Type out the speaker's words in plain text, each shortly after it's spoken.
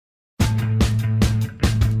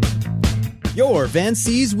Your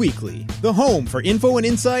Vanseas Weekly, the home for info and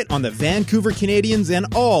insight on the Vancouver Canadians and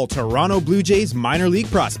all Toronto Blue Jays minor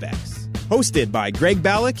league prospects. Hosted by Greg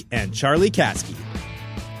Balloch and Charlie Caskey.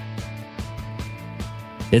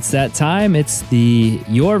 It's that time. It's the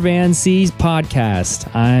Your Vanseas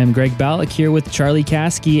podcast. I'm Greg Balloch here with Charlie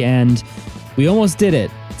Caskey, and we almost did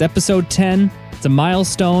it. It's episode 10. It's a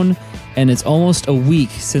milestone, and it's almost a week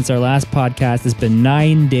since our last podcast. It's been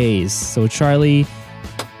 9 days. So, Charlie,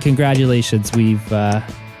 congratulations. We've done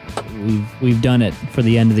it for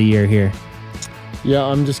the end of the year here. Yeah,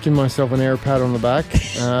 I'm just giving myself an air pat on the back.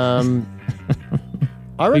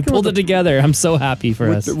 I reckon we pulled it together. I'm so happy for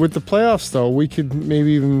us. With the playoffs, though, we could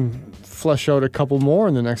maybe even flesh out a couple more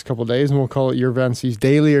in the next couple of days, and we'll call it Your Vanseas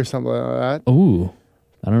Daily or something like that. Ooh,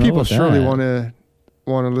 I don't know. People surely want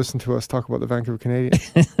to listen to us talk about the Vancouver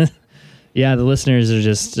Canadians. Yeah, the listeners are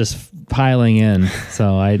just piling in.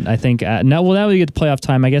 So I think now we get to playoff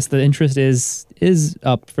time. I guess the interest is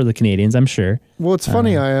up for the Canadians, I'm sure. Well, it's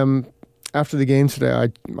funny. I am after the game today.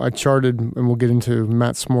 I charted, and we'll get into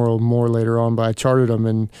Matt Smoral more later on. But I charted them,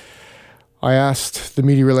 and I asked the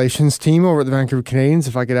media relations team over at the Vancouver Canadians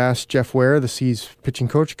if I could ask Jeff Ware, the C's pitching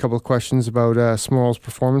coach, a couple of questions about Smoral's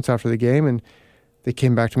performance after the game, and they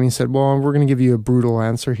came back to me and said, well, we're going to give you a brutal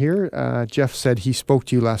answer here. Jeff said he spoke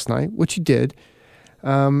to you last night, which he did,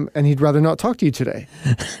 and he'd rather not talk to you today.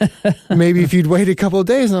 Maybe if you'd wait a couple of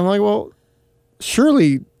days. And I'm like, well,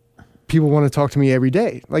 surely people want to talk to me every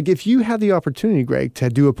day. Like, if you had the opportunity, Greg, to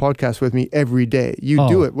do a podcast with me every day, you'd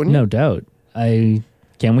do it, wouldn't you? No doubt.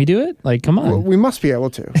 Can we do it? Like, come on. Well, we must be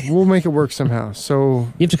able to. We'll make it work somehow. So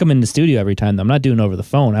you have to come in the studio every time, though. I'm not doing it over the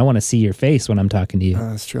phone. I want to see your face when I'm talking to you.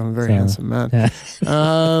 That's true. I'm a very handsome man.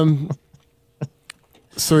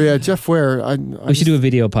 So yeah, Jeff Ware. We should do a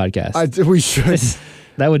video podcast. We should.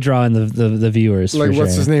 That would draw in the viewers. Like,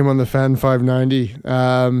 what's his name on the Fan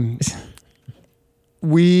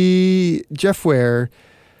 590? Jeff Ware,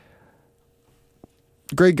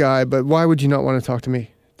 great guy, but why would you not want to talk to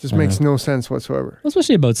me? Just makes no sense whatsoever. Well,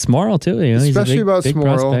 especially about Smoral, too. Especially he's about big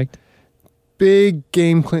Smoral. Prospect. Big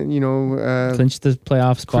game, clinch the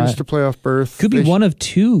playoff spot. Clinch the playoff berth. Could be one of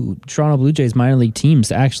two Toronto Blue Jays minor league teams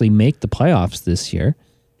to actually make the playoffs this year.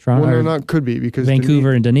 Not could be, because Vancouver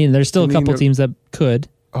and Dunedin. There's still a couple teams that could.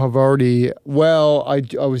 Have already. Well, I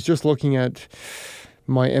was just looking at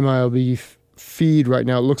my MILB feed right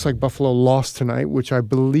now. It looks like Buffalo lost tonight, which I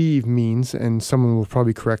believe means, and someone will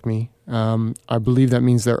probably correct me, I believe that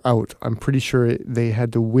means they're out. I'm pretty sure they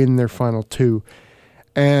had to win their final two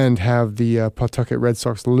and have the Pawtucket Red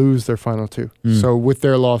Sox lose their final two. So with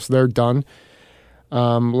their loss, they're done.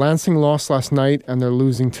 Lansing lost last night, and they're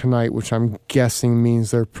losing tonight, which I'm guessing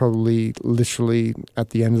means they're probably literally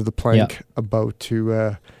at the end of the plank, about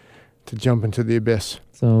to jump into the abyss.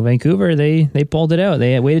 So Vancouver, they pulled it out.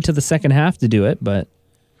 They waited till the second half to do it, but...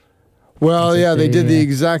 Well, yeah, they did the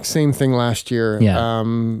exact same thing last year. Yeah.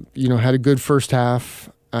 Had a good first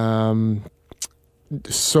half.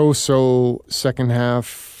 So second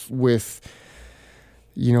half with,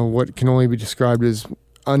 what can only be described as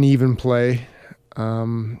uneven play.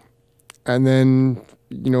 And then,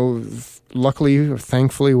 luckily or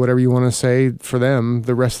thankfully, whatever you want to say for them,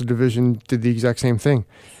 the rest of the division did the exact same thing.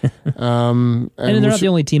 And they're not the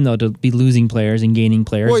only team, though, to be losing players and gaining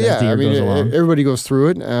players as the year goes along. Everybody goes through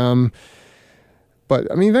it. But,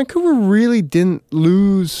 Vancouver really didn't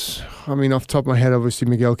lose. Off the top of my head, obviously,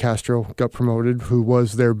 Miguel Castro got promoted, who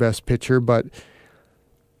was their best pitcher. But,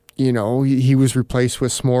 he was replaced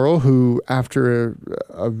with Smoral, who, after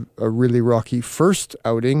a really rocky first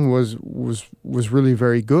outing, was really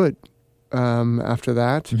very good after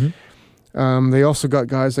that. Mm-hmm. They also got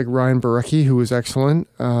guys like Ryan Barecki, who was excellent.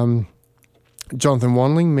 Jonathan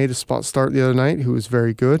Wanling made a spot start the other night, who was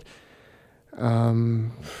very good.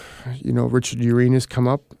 Richard Urena's come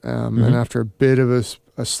up, and after a bit of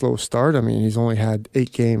a slow start, he's only had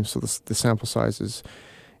 8 games, so the sample size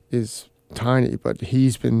is tiny, but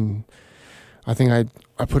he's been, I think I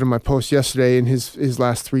put in my post yesterday, in his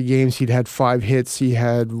last 3 games, he'd had 5 hits. He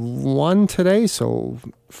had 1 today, so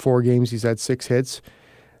 4 games he's had 6 hits.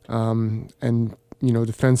 And,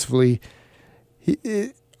 defensively,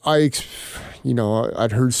 I'd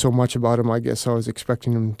heard so much about him. I guess I was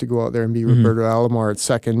expecting him to go out there and be Roberto Alomar at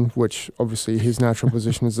second, which obviously his natural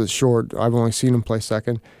position is at short. I've only seen him play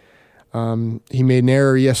second. He made an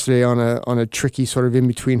error yesterday on a tricky sort of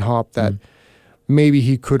in-between hop that maybe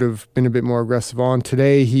he could have been a bit more aggressive on.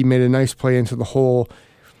 Today, he made a nice play into the hole.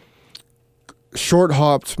 Short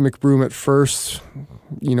hopped McBroom at first.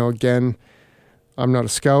 Again, I'm not a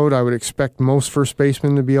scout. I would expect most first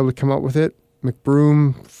basemen to be able to come up with it.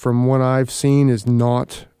 McBroom, from what I've seen, is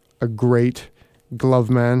not a great glove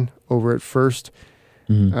man over at first.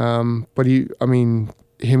 Mm-hmm. But him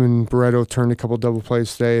and Barreto turned a couple double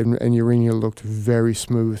plays today, and Urania looked very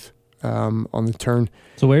smooth on the turn.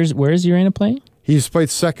 So where's Urania playing? He's played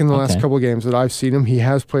second the last couple of games that I've seen him. He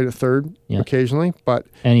has played at third occasionally,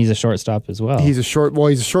 and he's a shortstop as well. He's a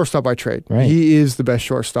shortstop by trade. Right. He is the best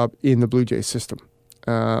shortstop in the Blue Jays system.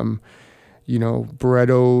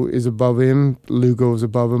 Barreto is above him, Lugo is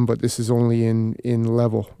above him, but this is only in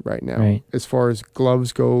level right now. Right. As far as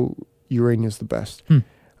gloves go, Urania's the best.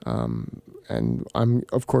 And I'm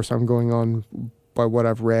going on by what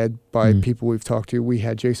I've read, by people we've talked to. We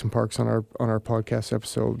had Jason Parks on our podcast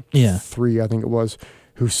episode 3, I think it was,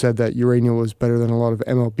 who said that Urania was better than a lot of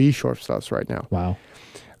MLB shortstops right now. Wow.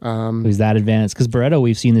 Who's that advanced? Because Barreto,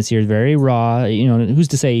 we've seen this year, is very raw. Who's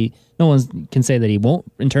to say? No one can say that he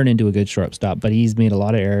won't turn into a good shortstop, but he's made a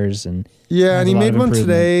lot of errors and and he made one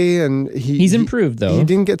today, and he's improved though. He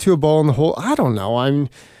didn't get to a ball in the hole. I don't know. I'm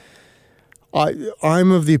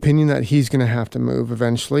of the opinion that he's going to have to move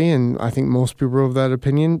eventually, and I think most people are of that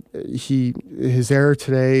opinion. His error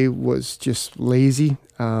today was just lazy,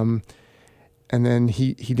 and then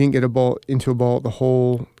he didn't get into a ball at the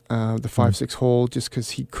hole. The 5-6 hole, just because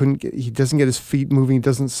he doesn't get his feet moving. He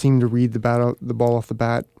doesn't seem to read the ball off the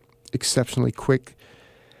bat exceptionally quick.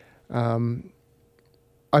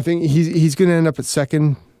 I think he's going to end up at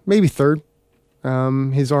second, maybe third.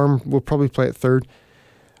 His arm will probably play at third,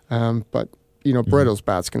 but Barreto's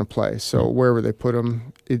bat's going to play. So wherever they put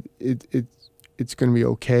him, it's going to be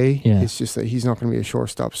okay. Yeah. It's just that he's not going to be a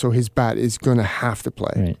shortstop, so his bat is going to have to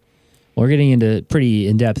play. Right. We're getting into pretty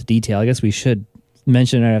in-depth detail. I guess we should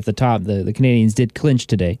mention right off the top, the Canadians did clinch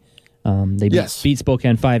today. They beat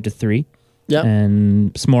Spokane 5-3. Yeah.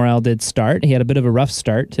 And Smoral did start. He had a bit of a rough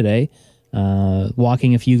start today,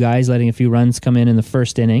 walking a few guys, letting a few runs come in the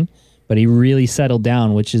first inning, but he really settled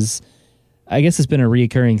down, which is, I guess it's been a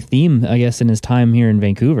reoccurring theme, I guess, in his time here in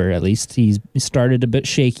Vancouver, at least. He's started a bit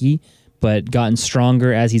shaky, but gotten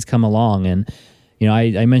stronger as he's come along. And,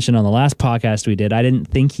 I mentioned on the last podcast we did, I didn't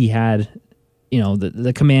think he had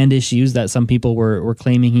the command issues that some people were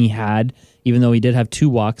claiming he had, even though he did have 2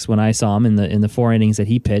 walks when I saw him in the 4 innings that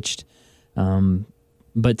he pitched.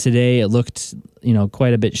 But today it looked,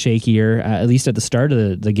 quite a bit shakier, at least at the start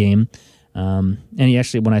of the game. And he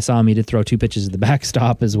actually, when I saw him, he did throw 2 pitches at the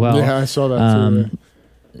backstop as well. Yeah, I saw that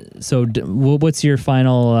too. So what's your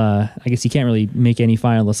final, I guess you can't really make any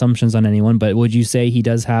final assumptions on anyone, but would you say he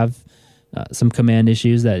does have some command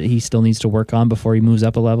issues that he still needs to work on before he moves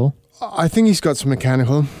up a level? I think he's got some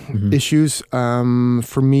mechanical issues.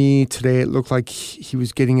 For me today, it looked like he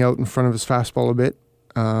was getting out in front of his fastball a bit.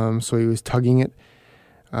 So he was tugging it,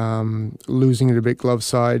 losing it a bit glove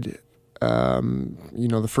side.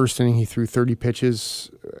 The first inning he threw 30 pitches,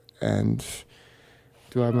 and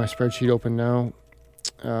do I have my spreadsheet open now?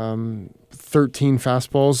 13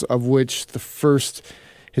 fastballs, of which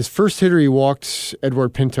his first hitter he walked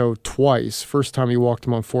Edward Pinto twice. First time he walked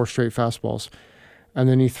him on 4 straight fastballs. And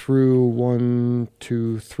then he threw 1,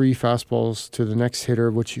 2, 3 fastballs to the next hitter,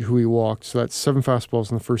 who he walked. So that's 7 fastballs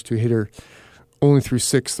in the first 2 hitter. Only threw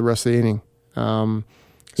 6 the rest of the inning.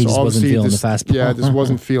 He just wasn't feeling the fastball. Yeah, just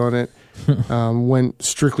wasn't feeling it. Went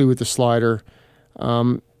strictly with the slider.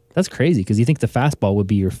 That's crazy because you think the fastball would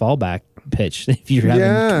be your fallback pitch if you're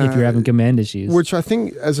having command issues. Which I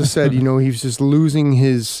think, as I said, he was just losing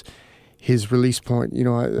his release point.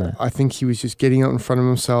 I think he was just getting out in front of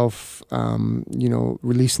himself.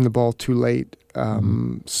 Releasing the ball too late.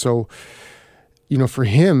 So, for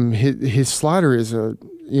him, his slider is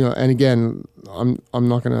and again, I'm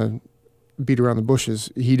not going to beat around the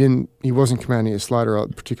bushes. He wasn't commanding his slider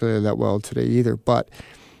out particularly that well today either, but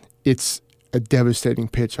it's a devastating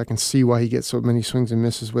pitch. I can see why he gets so many swings and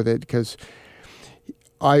misses with it, because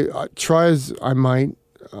I try as I might,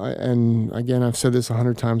 and again, I've said this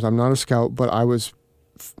 100 times, I'm not a scout, but I was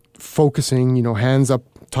focusing, hands up,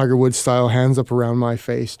 Tiger Woods style, hands up around my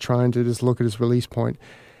face, trying to just look at his release point.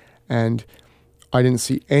 And I didn't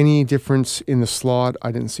see any difference in the slot.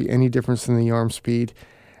 I didn't see any difference in the arm speed.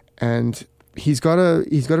 And he's got a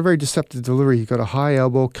very deceptive delivery. He's got a high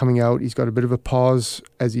elbow coming out. He's got a bit of a pause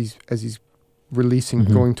as he's releasing,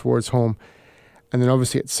 going towards home. And then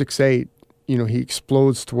obviously at 6'8", he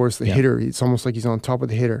explodes towards the hitter. It's almost like he's on top of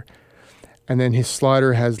the hitter. And then his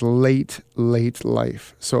slider has late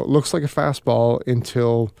life. So it looks like a fastball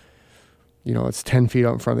until, it's 10 feet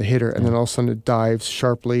out in front of the hitter. And then all of a sudden it dives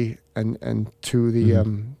sharply and to the, a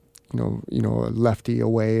lefty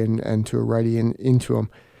away and to a righty into him.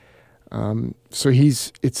 So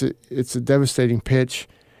it's a devastating pitch.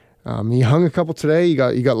 He hung a couple today. He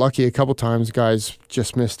got lucky a couple times. Guys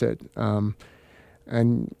just missed it.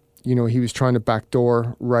 And He was trying to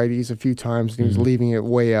backdoor righties a few times, and he was leaving it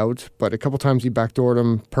way out. But a couple times he backdoored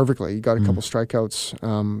them perfectly. He got a couple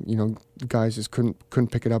strikeouts. Guys just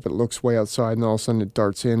couldn't pick it up. It looks way outside, and all of a sudden it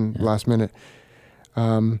darts in last minute.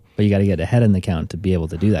 But you got to get ahead in the count to be able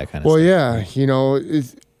to do that kind of stuff. Well, yeah,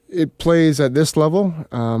 it plays at this level,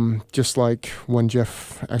 just like when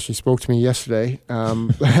Jeff actually spoke to me yesterday.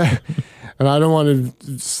 And I don't want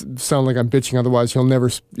to sound like I'm bitching, otherwise he'll never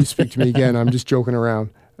speak to me again. I'm just joking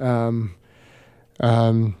around. Hyro,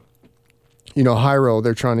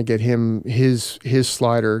 they're trying to get him, his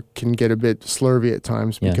slider can get a bit slurvy at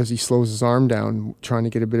times because he slows his arm down, trying to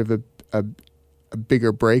get a bit of a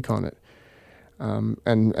bigger break on it.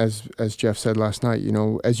 And as Jeff said last night,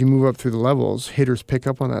 as you move up through the levels, hitters pick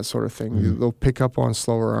up on that sort of thing. They'll pick up on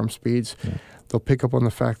slower arm speeds. Yeah. They'll pick up on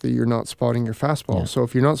the fact that you're not spotting your fastball. Yeah. So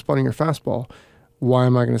if you're not spotting your fastball, why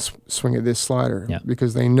am I going to swing at this slider? Yeah.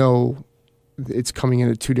 Because they know it's coming in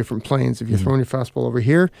at two different planes. If you're throwing your fastball over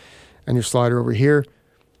here and your slider over here,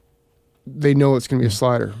 they know it's going to be a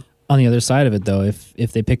slider. On the other side of it, though,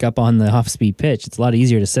 if they pick up on the off-speed pitch, it's a lot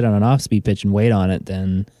easier to sit on an off-speed pitch and wait on it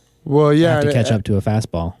than have to catch up to a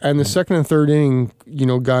fastball. And the second and third inning,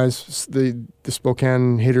 guys, the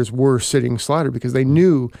Spokane hitters were sitting slider because they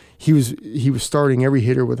knew he was starting every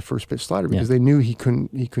hitter with a first pitch slider because they knew he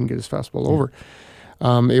couldn't get his fastball over.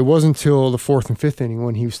 It wasn't until the fourth and fifth inning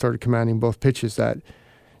when he started commanding both pitches that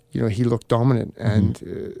he looked dominant, and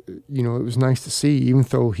it was nice to see. Even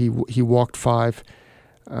though he walked 5,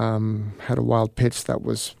 had a wild pitch that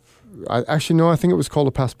was, I think it was called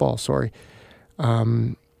a pass ball. Sorry.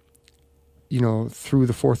 Through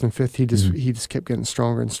the fourth and fifth, he just kept getting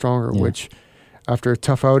stronger and stronger, which after a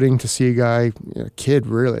tough outing to see a guy, a kid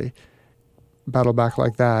really, battle back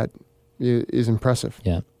like that is impressive.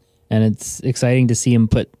 Yeah. And it's exciting to see him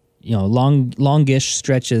put, longish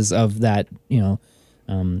stretches of that,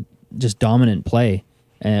 just dominant play.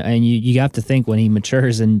 And you have to think when he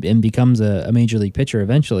matures and becomes a major league pitcher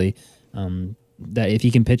eventually, that if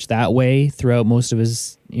he can pitch that way throughout most of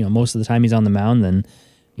his, most of the time he's on the mound, then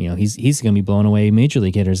he's going to be blowing away major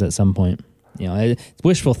league hitters at some point. It's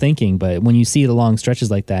wishful thinking, but when you see the long stretches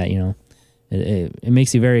like that, it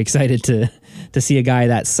makes you very excited to see a guy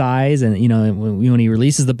that size. And when he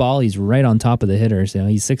releases the ball, he's right on top of the hitters.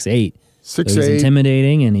 He's 6'8", so he's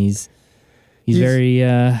intimidating, and he's very.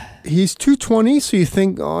 He's 220, so you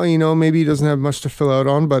think, maybe he doesn't have much to fill out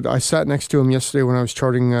on. But I sat next to him yesterday when I was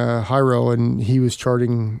charting Hyro, and he was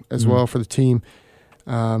charting as well for the team.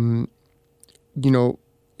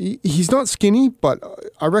 He's not skinny, but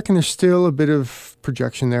I reckon there's still a bit of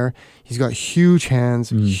projection there. He's got huge hands,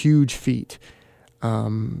 huge feet.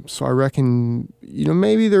 So I reckon,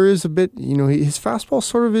 maybe there is a bit, his fastball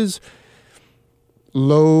sort of is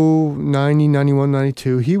low 90, 91,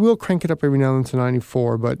 92. He will crank it up every now and then to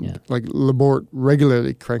 94, but like Labort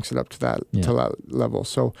regularly cranks it up to that level.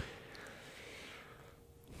 So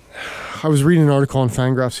I was reading an article on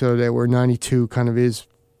Fangraphs the other day where 92 kind of is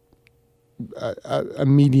a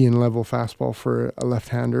median level fastball for a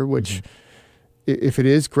left-hander, which if it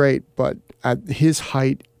is, great, but at his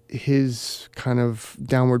height, his kind of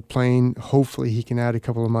downward plane, hopefully he can add a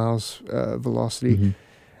couple of miles velocity.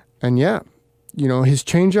 And his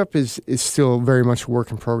changeup is still very much a work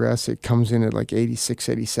in progress. It comes in at like 86,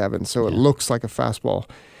 87, so it looks like a fastball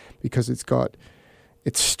because it's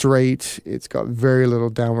straight, it's got very little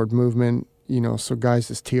downward movement, so guys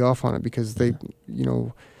just tee off on it because they,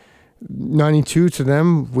 92 to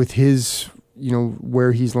them with his,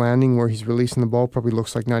 where he's landing, where he's releasing the ball probably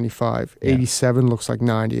looks like 95. 87 looks like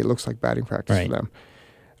 90. It looks like batting practice for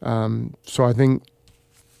them. So I think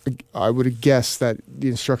I would have guessed that the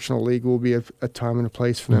instructional league will be a time and a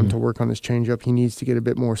place for them to work on his changeup. He needs to get a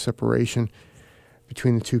bit more separation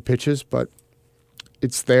between the two pitches, but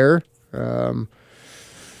it's there.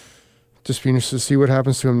 Just be interested to see what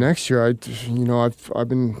happens to him next year. I've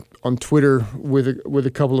been on Twitter with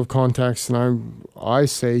a couple of contacts, and I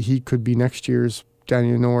say he could be next year's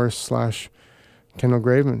Daniel Norris / Kendall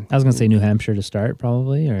Graveman. I was going to say New Hampshire to start,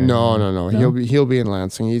 probably. Or no. He'll be in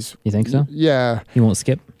Lansing. You think so? Yeah. He won't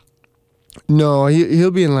skip. No,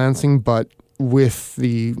 he'll be in Lansing, but with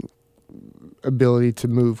the ability to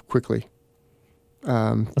move quickly.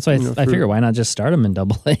 That's why I figure why not just start him in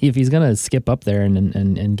Double A if he's gonna skip up there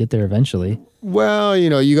and get there eventually. Well,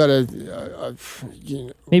 you gotta.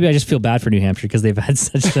 Maybe I just feel bad for New Hampshire because they've had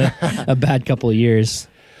such a bad couple of years.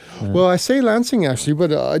 Well, I say Lansing actually,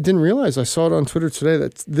 but I didn't realize. I saw it on Twitter today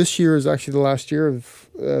that this year is actually the last year of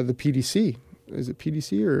the PDC. Is it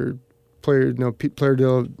PDC or Player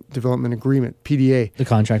Development Agreement, PDA? The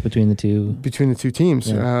contract between the two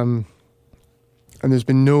teams. Yeah. And there's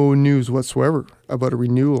been no news whatsoever about a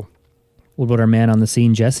renewal. What about our man on the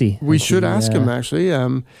scene, Jesse? We should ask him, actually.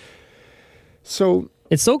 So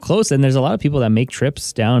it's so close, and there's a lot of people that make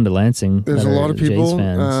trips down to Lansing. There's a lot of people. Jays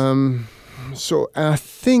fans. So I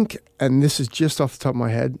think, and this is just off the top of my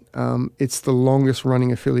head, it's the longest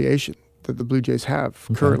running affiliation that the Blue Jays have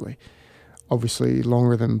currently. Obviously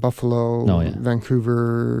longer than Buffalo,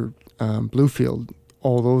 Vancouver, Bluefield.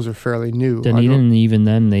 All those are fairly new. Dunedin, even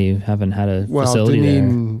then, they haven't had a facility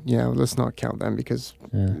Dunedin, there. Yeah, let's not count them because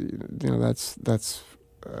that's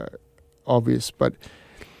obvious. But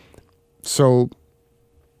so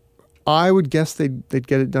I would guess they'd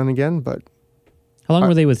get it done again. But how long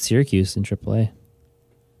were they with Syracuse in AAA?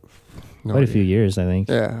 Quite a few years, I think.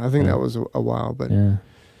 Yeah, I think that was a while, but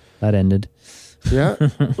that ended. Yeah.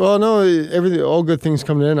 Well, no, all good things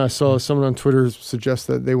coming in. I saw someone on Twitter suggest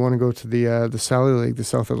that they want to go to the Sally League, the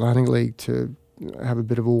South Atlantic League, to have a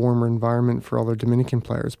bit of a warmer environment for all their Dominican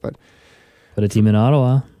players. But a team in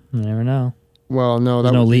Ottawa, you never know. Well, no,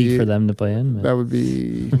 there's no league for them to play in. But that would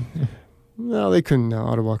be no, they couldn't. No,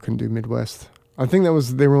 Ottawa couldn't do Midwest. I think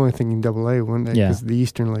they were only thinking AA, weren't they? Because of the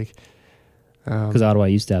Eastern League. Because Ottawa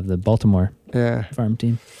used to have the Baltimore farm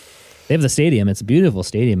team. They have the stadium. It's a beautiful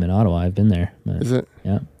stadium in Ottawa. I've been there. Is it?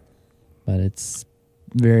 Yeah. But it's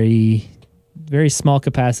very, very small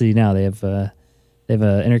capacity now. They have a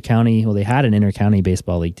intercounty. Well, they had an intercounty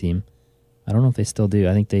baseball league team. I don't know if they still do.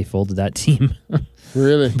 I think they folded that team.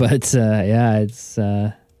 Really? But it's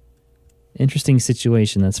interesting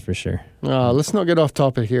situation. That's for sure. Let's not get off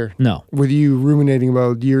topic here. No. With you ruminating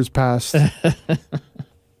about years past.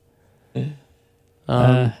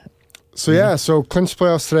 So clinched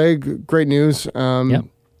playoffs today. Great news. I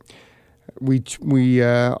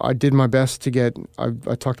did my best to get.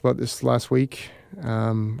 I talked about this last week,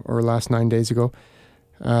 or last 9 days ago.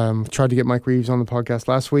 Tried to get Mike Reeves on the podcast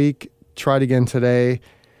last week. Tried again today.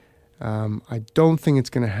 I don't think it's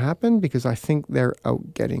going to happen because I think they're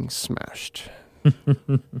out getting smashed.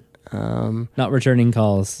 Not returning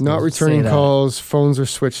calls. Not returning calls. Phones are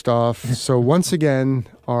switched off. So once again,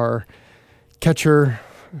 our catcher,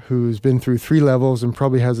 who's been through 3 levels and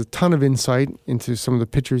probably has a ton of insight into some of the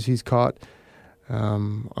pitchers he's caught. I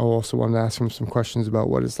also wanted to ask him some questions about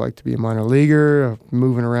what it's like to be a minor leaguer,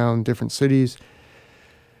 moving around different cities.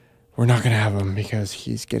 We're not going to have him because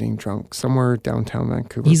he's getting drunk somewhere downtown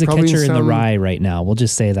Vancouver. He's a catcher in the Rye right now. We'll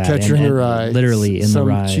just say that. Catcher in the Rye. Literally in the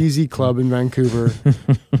Rye. Some cheesy club in Vancouver.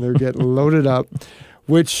 They're getting loaded up,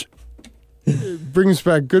 which brings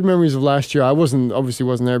back good memories of last year. I obviously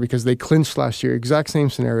wasn't there because they clinched last year. Exact same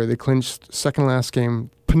scenario. They clinched second last game,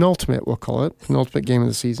 penultimate, we'll call it. Penultimate game of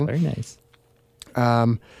the season. Very nice.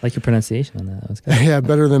 Like your pronunciation on that. That was good. Yeah,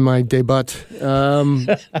 better than my debut.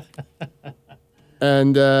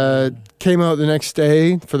 And came out the next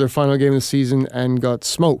day for their final game of the season and got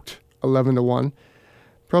smoked 11-1.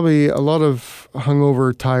 Probably a lot of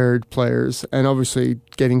hungover, tired players, and obviously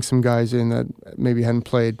getting some guys in that maybe hadn't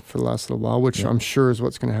played for the last little while, which I'm sure is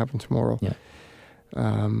what's going to happen tomorrow. Yeah.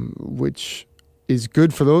 Which is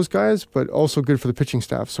good for those guys, but also good for the pitching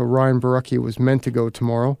staff. So Ryan Barucki was meant to go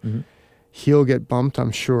tomorrow. Mm-hmm. He'll get bumped,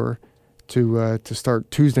 I'm sure, to start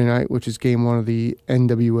Tuesday night, which is game 1 of the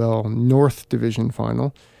NWL North Division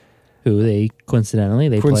final. Who they play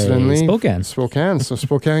Spokane. So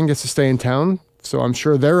Spokane gets to stay in town. So I'm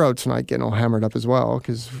sure they're out tonight getting all hammered up as well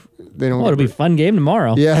because they don't. It'll be a fun game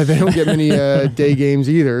tomorrow. Yeah, they don't get many day games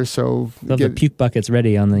either. So they'll have the puke buckets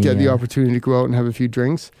ready on the. Get the opportunity to go out and have a few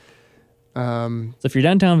drinks. So if you're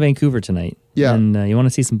downtown Vancouver tonight, and you want to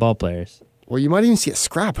see some ball players, well, you might even see a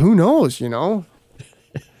scrap. Who knows? You know.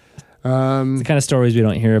 It's the kind of stories we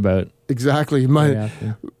don't hear about. Exactly.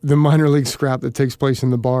 The minor league scrap that takes place in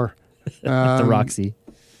the bar. The Roxy.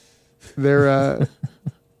 They're.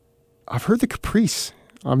 I've heard the Caprice.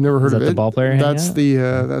 I've never heard of it. The ball player? That's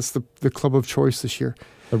the club of choice this year.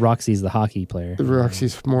 The Roxy's the hockey player. The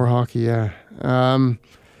Roxy's more hockey, yeah.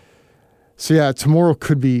 Tomorrow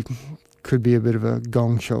could be a bit of a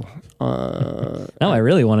gong show. I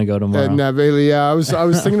really want to go tomorrow. I was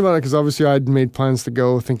thinking about it because obviously I'd made plans to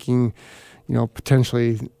go, thinking,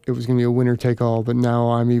 potentially it was going to be a winner take all. But now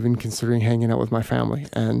I'm even considering hanging out with my family.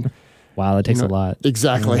 And wow, that takes a lot.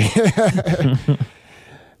 Exactly. Yeah.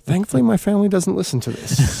 Thankfully, my family doesn't listen to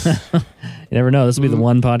this. You never know. This will be the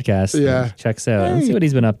one podcast that checks out. Let's see what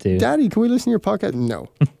he's been up to. Daddy, can we listen to your podcast? No.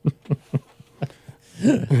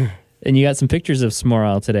 And you got some pictures of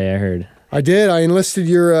Smoral today, I heard. I did. I enlisted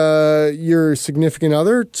your significant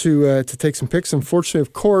other to take some pics. Unfortunately,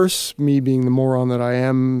 of course, me being the moron that I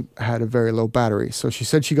am, had a very low battery. So she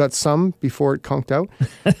said she got some before it conked out.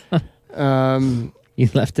 You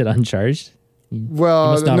left it uncharged?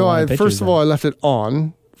 Well, must not no, want pictures first of then. all, I left it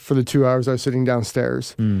on for the 2 hours I was sitting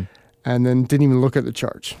downstairs Hmm. and then didn't even look at the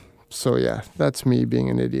charge. So, yeah, that's me being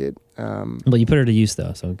an idiot. Well, you put her to use,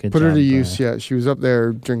 though, so good Put job. her to use, yeah. She was up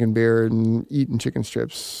there drinking beer and eating chicken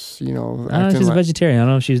strips, I don't know, she's a vegetarian. I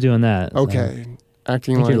don't know if she was doing that. So. Okay. I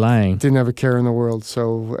Acting think like you're lying. didn't have a care in the world.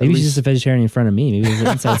 So Maybe she's just a vegetarian in front of me. Maybe there's an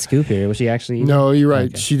inside scoop here. Was she actually? No, you're right.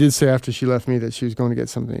 Okay. She did say after she left me that she was going to get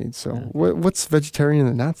something to eat. So what's vegetarian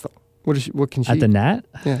in the Nats though? What can she At eat? the Nat?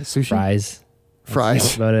 Yeah, sushi. Fries. Fries.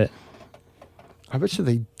 That's about it. I bet you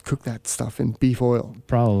they cook that stuff in beef oil.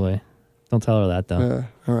 Probably. Don't tell her that, though.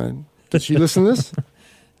 All right. Did she listen to this?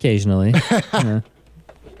 Occasionally. Yeah.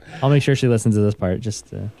 I'll make sure she listens to this part just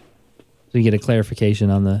so you get a clarification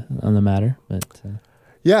on the matter. But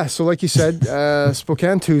Yeah, so like you said,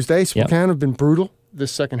 Spokane Tuesday. Spokane Yep. have been brutal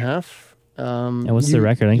this second half. and what's the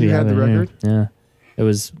record? I think you we had have the it here. record. Yeah.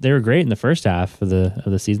 They were great in the first half of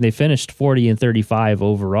the season. They finished 40-35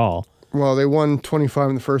 overall. Well, they won 25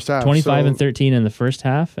 in the first half. 25-13 in the first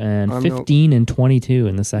half and I'm 15-22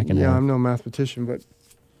 in the second half. Yeah, I'm no mathematician, but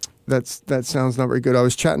that sounds not very good. I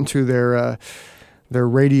was chatting to their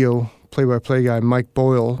radio play-by-play guy, Mike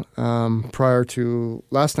Boyle, prior to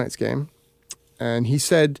last night's game, and he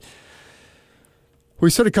said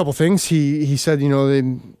a couple things. He said,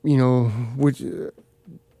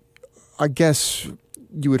 I guess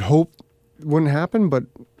you would hope it wouldn't happen, but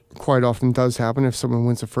quite often does happen. If someone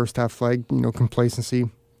wins a first half flag, complacency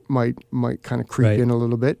might kind of creep in a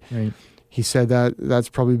little bit. Right. He said that's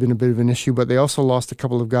probably been a bit of an issue, but they also lost a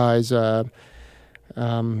couple of guys. Zach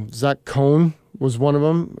Cohn was one of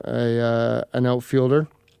them, an outfielder,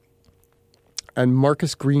 and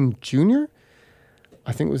Marcus Green Jr.,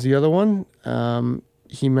 I think was the other one.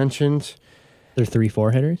 He mentioned They're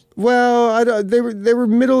 3-4 hitters? well, they were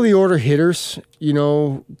middle of the order hitters,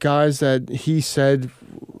 guys that he said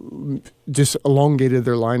just elongated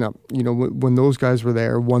their lineup. When those guys were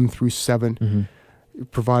there, 1 through 7. Mm-hmm.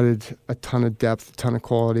 Provided a ton of depth, a ton of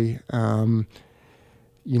quality.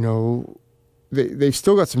 They've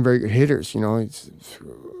still got some very good hitters.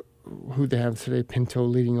 Who they have today? Pinto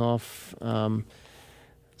leading off.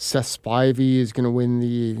 Seth Spivey is going to win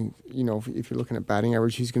the. If you're looking at batting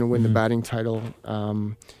average, he's going to win the batting title.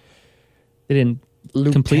 They didn't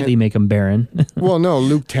completely make him barren. Well, no,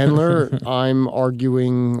 Luke Tendler. I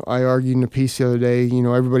argued in a piece the other day.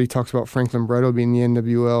 Everybody talks about Franklin Bretto being the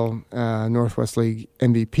NWL Northwest League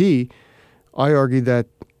MVP. I argued that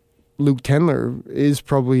Luke Tendler is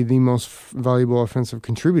probably the most valuable offensive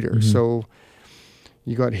contributor. Mm-hmm. So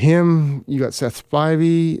you got him, you got Seth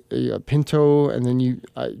Spivey, you got Pinto, and then you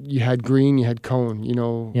had Green, you had Cohn.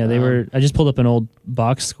 Yeah, they were. I just pulled up an old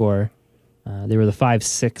box score. They were the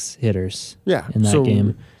 5-6 hitters. Yeah, in that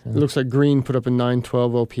game. So. It looks like Green put up a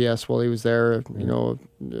 912 OPS while he was there.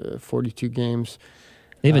 42 games.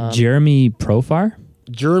 They have a Jeremy Profar.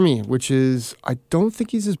 Jeremy, which is, I don't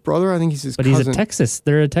think he's his brother. I think he's his cousin. But he's a Texas.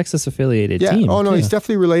 They're a Texas affiliated yeah. team. Oh no, too. he's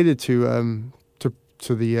definitely related to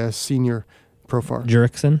the senior Profar.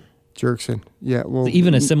 Jurickson. Yeah. Well,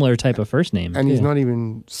 Even a similar type of first name. and too. he's not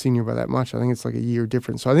even senior by that much. I think it's like a year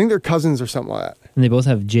difference. So I think they're cousins or something like that. And they both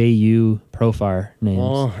have J.U. Profar names.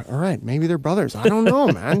 Oh, all right. Maybe they're brothers. I don't know,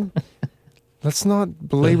 man. Let's not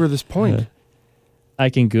belabor this point. I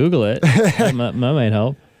can Google it. that might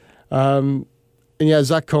help. And yeah,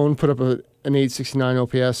 Zach Cohn put up an 869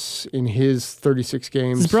 OPS in his 36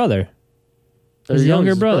 games. His brother. There His you go,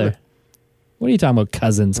 younger he's brother. What are you talking about,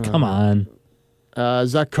 cousins? Come on.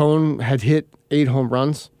 Zach Cohn had hit 8 home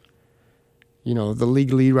runs. The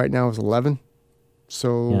league lead right now is 11.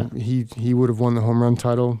 So he would have won the home run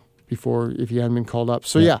title before if he hadn't been called up.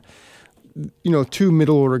 So yeah, 2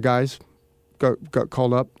 middle order guys got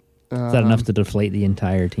called up. Is that enough to deflate the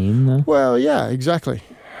entire team, though? Well, yeah, exactly.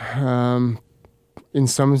 In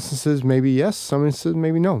some instances, maybe yes. Some instances,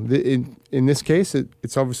 maybe no. In this case,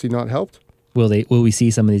 it's obviously not helped. Will we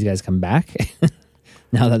see some of these guys come back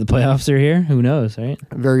now that the playoffs are here? Who knows, right?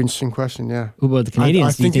 Very interesting question. Yeah. Who about the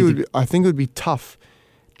Canadians? I think it would be tough,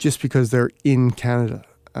 just because they're in Canada.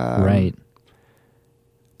 Right.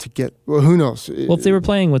 To get who knows? Well, if they were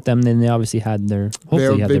playing with them, then they obviously had their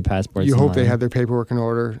their passports. You in hope they line. had their paperwork in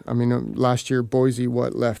order. I mean, last year Boise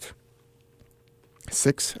left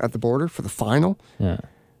 6 at the border for the final. Yeah.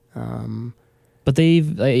 But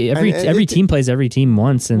they've every team plays every team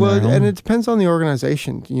once. And it depends on the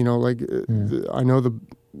organization. I know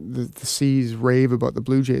the C's rave about the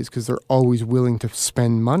Blue Jays because they're always willing to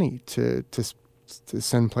spend money to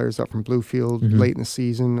send players up from Bluefield late in the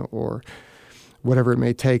season or whatever it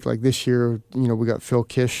may take. Like this year, we got Phil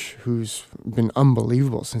Kish, who's been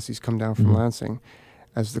unbelievable since he's come down from Lansing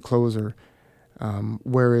as the closer.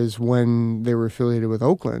 Whereas when they were affiliated with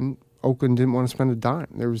Oakland didn't want to spend a dime.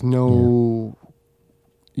 There was no,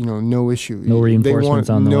 no issue. No reinforcements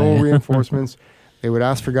on the way. No reinforcements. They would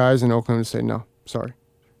ask for guys, and Oakland would say, no, sorry.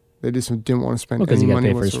 They just didn't want to spend any money. Because you got to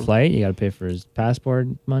pay for whatsoever. his flight, you got to pay for his passport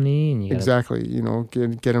money, and you exactly.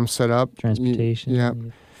 Get him set up. Transportation. Yeah.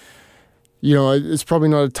 It's probably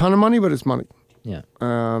not a ton of money, but it's money. Yeah.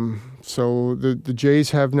 So the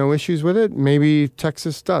Jays have no issues with it. Maybe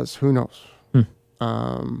Texas does. Who knows?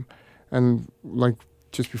 And like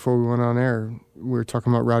just before we went on air, we were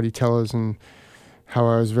talking about Rowdy Tellez and how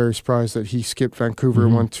I was very surprised that he skipped Vancouver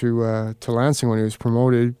and went to Lansing when he was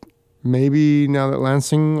promoted. Maybe now that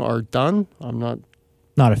Lansing are done, I'm not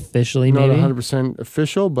officially, not maybe 100%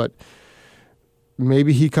 official, but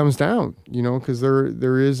maybe he comes down. Because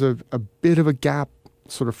there is a bit of a gap,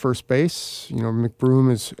 sort of first base.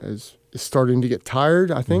 McBroom is starting to get tired.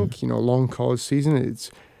 I think long college season.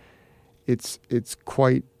 It's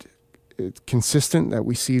quite consistent that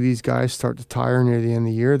we see these guys start to tire near the end of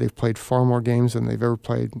the year. They've played far more games than they've ever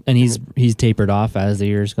played. And he's tapered off as the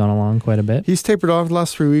year's gone along quite a bit. He's tapered off. The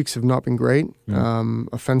last 3 weeks have not been great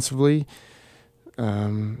offensively.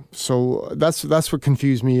 So that's what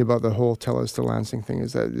confused me about the whole Tellez to Lansing thing,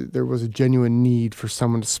 is that there was a genuine need for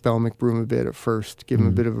someone to spell McBroom a bit at first, give him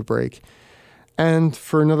a bit of a break. And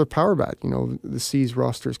for another power bat, the C's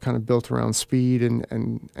roster is kind of built around speed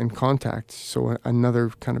and contact. So another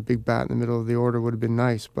kind of big bat in the middle of the order would have been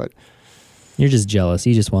nice. But you're just jealous.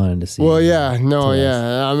 You just wanted to see. Well, yeah, no,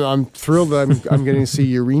 yeah. I'm thrilled that I'm getting to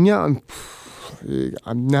see Urena.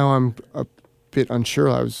 I'm a bit unsure.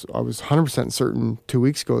 I was 100% certain 2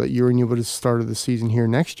 weeks ago that Urena would have started the season here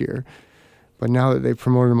next year. But now that they've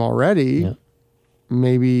promoted him already. Yeah.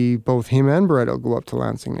 Maybe both him and Barrett will go up to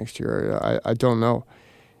Lansing next year. I don't know.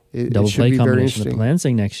 Double it should play be very interesting. with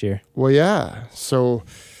Lansing next year. Well, yeah. So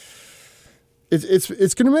it's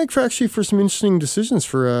going to make for some interesting decisions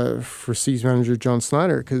for C's manager John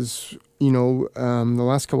Snyder, because the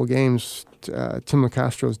last couple of games Tim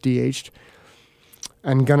LaCastro's DH'd,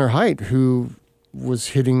 and Gunnar Height, who was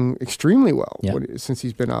hitting extremely well since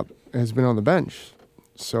he's been up, has been on the bench.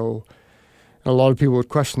 So. A lot of people would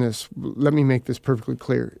question this. Let me make this perfectly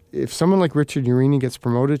clear. If someone like Richard Urena gets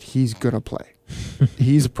promoted, he's going to play.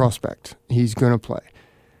 He's a prospect. He's going to play.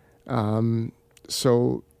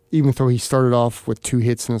 So even though he started off with 2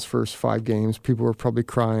 hits in his first 5 games, people were probably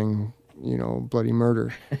crying, bloody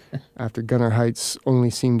murder after Gunnar Heights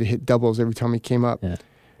only seemed to hit doubles every time he came up. Yeah.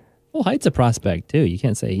 Well, Height's a prospect, too. You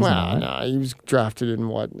can't say he's not. No, he was drafted in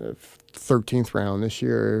 13th round this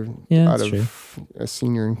year out of true. A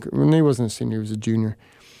senior. When he wasn't a senior, he was a junior.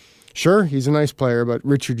 Sure, he's a nice player, but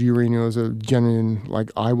Richard Urena is a genuine,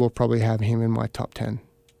 I will probably have him in my top 10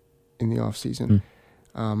 in the offseason.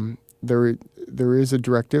 There is a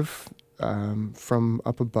directive from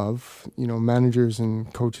up above. Managers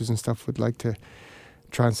and coaches and stuff would like to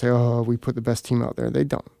try and say, oh, we put the best team out there. They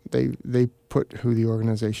don't. They put who the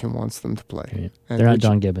organization wants them to play. Yeah. And they're not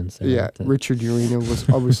John Gibbons. Richard Urena was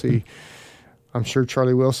obviously, I'm sure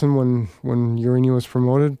Charlie Wilson, when Urena was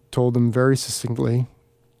promoted, told them very succinctly,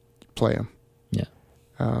 play him.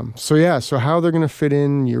 Yeah. So how they're going to fit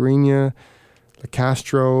in Urena,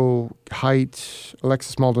 LaCastro, Height,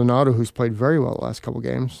 Alexis Maldonado, who's played very well the last couple of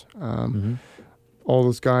games. All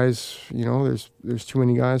those guys, there's too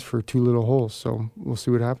many guys for too little holes. So we'll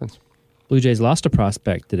see what happens. Blue Jays lost a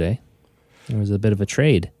prospect today. There was a bit of a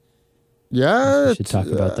trade. Yeah. We should talk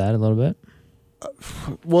about that a little bit.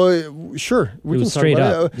 Well, sure. It was straight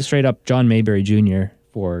up John Mayberry Jr.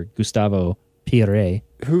 for Gustavo Pierre.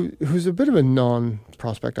 Who's a bit of a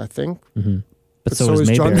non-prospect, I think. Mm-hmm. But so is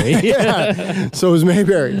Mayberry. Yeah, so is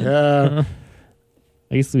Mayberry. I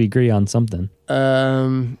guess we agree on something.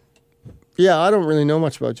 Yeah, I don't really know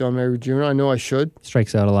much about John Mayberry Jr. I know I should.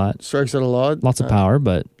 Strikes out a lot. Lots of power,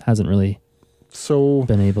 but hasn't really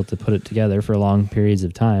been able to put it together for long periods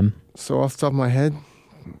of time. So off the top of my head,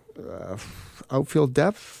 outfield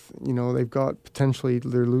depth, they've got potentially,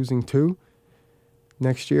 they're losing 2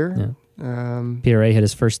 next year. Yeah. Pierre hit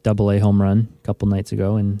his first AA home run a couple nights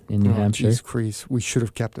ago in New Hampshire. Jesus Christ, we should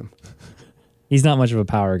have kept him. He's not much of a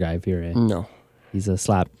power guy, Pierre. No. He's a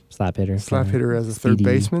slap hitter. Slap hitter as a third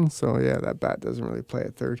baseman. So, yeah, that bat doesn't really play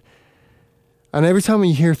at third. And every time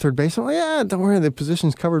you hear third base, I'm like, yeah, don't worry, the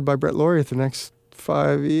position's covered by Brett Laurie for the next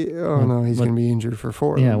 5 years. Oh, no, he's going to be injured for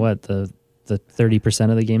 4. Yeah, the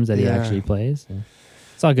 30% of the games that he actually plays? Yeah.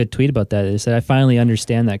 I saw a good tweet about that. They said, I finally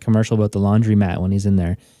understand that commercial about the laundromat when he's in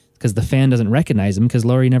there. Because the fan doesn't recognize him because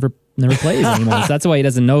Laurie never plays anymore. So that's why he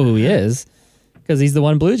doesn't know who he is. Because he's the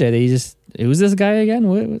one Blue Jay that who's this guy again?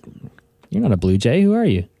 You're not a Blue Jay. Who are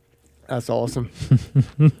you? That's awesome.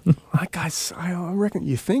 That guy's, I reckon,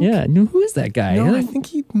 you think? Yeah, who is that guy? No, I think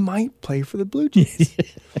he might play for the Blue Jays.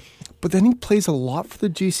 But then he plays a lot for the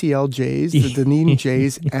GCL Jays, the Dunedin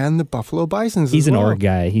Jays, and the Buffalo Bisons. He's as an well. org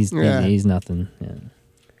guy. He's nothing. Yeah.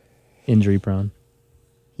 Injury prone.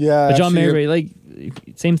 Yeah. But John Mayberry, like,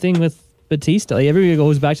 same thing with Batista. Like, everybody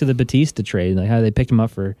goes back to the Batista trade, like how they picked him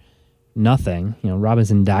up for nothing. You know,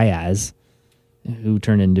 Robinson Diaz, who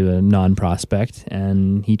turned into a non-prospect,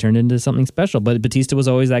 and he turned into something special. But Batista was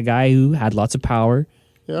always that guy who had lots of power,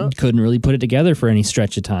 couldn't really put it together for any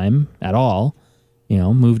stretch of time at all. You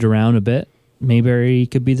know, moved around a bit. Mayberry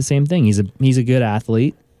could be the same thing. He's a good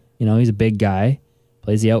athlete. You know, he's a big guy,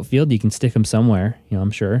 plays the outfield. You can stick him somewhere. You know, I'm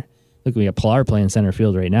sure. Look, we got Pilar playing center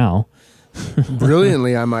field right now.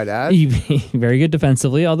 Brilliantly, I might add. Very good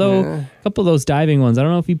defensively, although a couple of those diving ones, I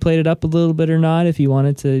don't know if he played it up a little bit or not, if he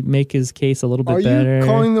wanted to make his case a little bit better. Are you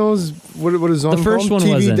calling those, what is on the first called? one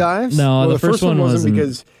TV wasn't. dives? No, well, the first one wasn't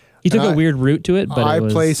because he took a weird route to it, but I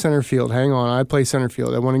play center field. Hang on, I play center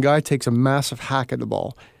field. And when a guy takes a massive hack at the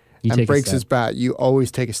ball and breaks his bat, you always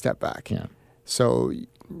take a step back. Yeah. So,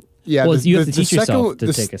 yeah. Well, you have to teach yourself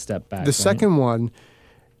to take a step back. The second one,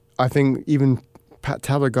 I think even Pat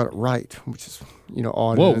Tabler got it right, which is, you know,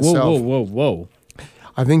 odd in itself. Whoa.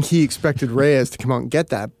 I think he expected Reyes to come out and get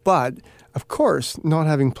that. But, of course, not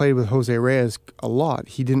having played with Jose Reyes a lot,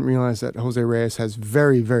 he didn't realize that Jose Reyes has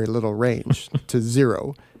very, very little range to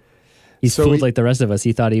zero. He's fooled like the rest of us.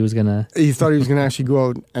 He thought he was going to... He thought he was going to actually go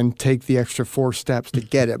out and take the extra 4 steps to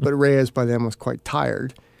get it. But Reyes, by then, was quite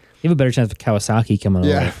tired. You have a better chance of Kawasaki coming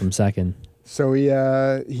away from second. So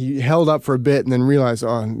he held up for a bit and then realized,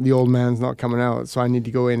 the old man's not coming out, so I need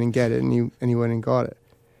to go in and get it, and he went and got it.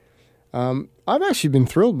 I've actually been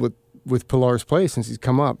thrilled with Pilar's play since he's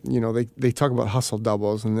come up. You know, they talk about hustle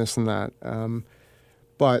doubles and this and that,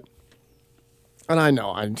 but I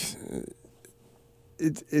know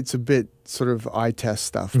it's a bit sort of eye test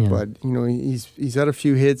stuff, but you know he's had a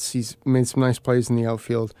few hits, he's made some nice plays in the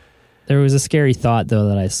outfield. There was a scary thought though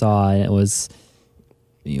that I saw, and it was,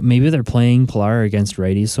 maybe they're playing Pilar against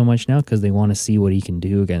righties so much now because they want to see what he can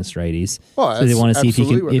do against righties. Well, so they want to see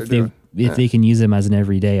if they can use him as an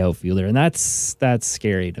everyday outfielder, and that's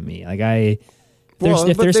scary to me. Like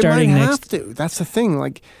if they're starting next, that's the thing.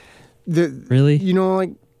 Like, really, you know,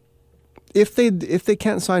 like if they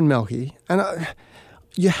can't sign Melky, and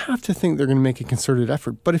you have to think they're going to make a concerted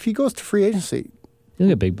effort. But if he goes to free agency, he'll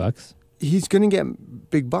get big bucks. He's going to get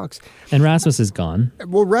big bucks. And Rasmus is gone.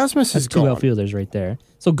 Well, Rasmus is gone. Two outfielders right there.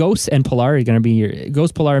 So Ghost and Pilar are going to be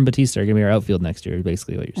Ghost, Pilar, and Batista are going to be your outfield next year,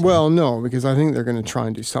 basically what you're saying. Well, no, because I think they're going to try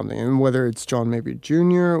and do something. And whether it's John Mayberry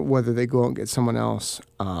Jr., whether they go out and get someone else,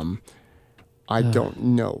 I don't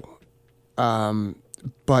know.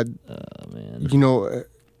 But, you know,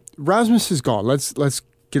 Rasmus is gone. Let's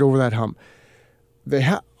get over that hump.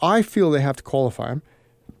 I feel they have to qualify him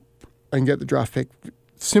and get the draft pick,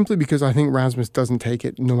 simply because I think Rasmus doesn't take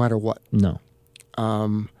it no matter what. No.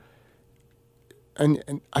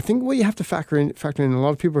 And I think what you have to factor in, a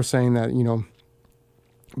lot of people are saying that, you know,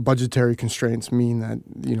 budgetary constraints mean that,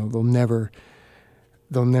 you know, they'll never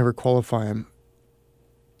qualify him.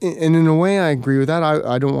 And in a way, I agree with that.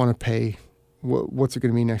 I don't want to pay, what's it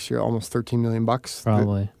going to be next year? Almost $13 million.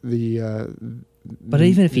 Probably. But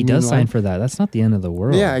even if he does sign for that, that's not the end of the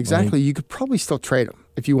world. Yeah, exactly. Like, you could probably still trade him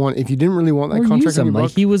if you didn't really want that contract. Use him. Like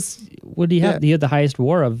he was, what did he have? He had the highest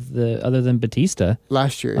WAR of the other than Batista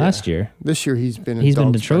last year. This year he's been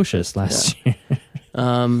atrocious. Last year.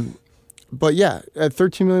 But yeah, at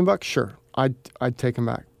 $13 million, sure, I'd take him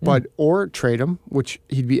back. Yeah. But or trade him, which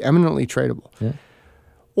he'd be eminently tradable. Yeah.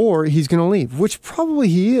 Or he's going to leave, which probably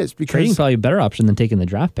he is, because trading probably a better option than taking the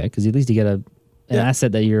draft pick, because at least you get an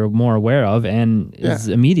asset that you're more aware of and is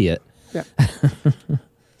immediate. Yeah.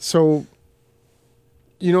 So,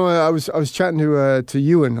 you know, I was chatting to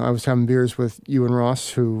Ewan. I was having beers with Ewan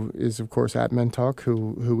Ross, who is of course at Men Talk,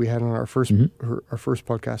 who we had on our first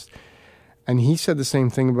podcast, and he said the same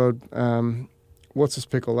thing about what's his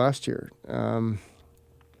pickle last year. Oh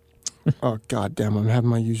God damn! I'm having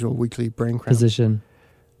my usual weekly brain cramp. Position.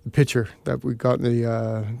 The pitcher that we got in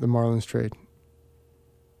the Marlins trade.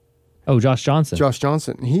 Oh, Josh Johnson. Josh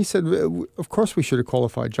Johnson. He said, of course we should have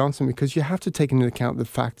qualified Johnson, because you have to take into account the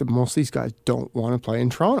fact that most of these guys don't want to play in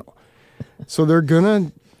Toronto. So they're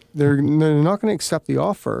not going to accept the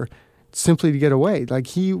offer simply to get away. Like,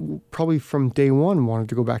 he probably from day one wanted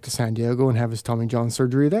to go back to San Diego and have his Tommy John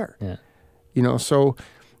surgery there. Yeah. You know, so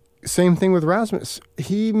same thing with Rasmus.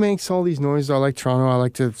 He makes all these noises. I like Toronto. I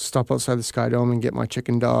like to stop outside the Sky Dome and get my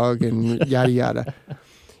chicken dog and yada, yada.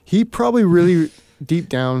 He probably really deep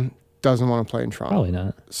down doesn't want to play in Toronto. Probably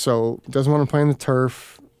not. So doesn't want to play on the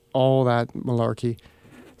turf. all that malarkey.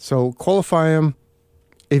 So qualify him.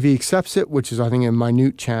 If he accepts it, which is I think a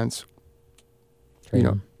minute chance, trade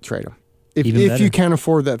him. If you can't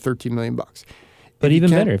afford that $13 million. But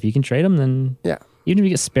even better, if you can trade him, then yeah. Even if you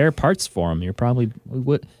get spare parts for him, you're probably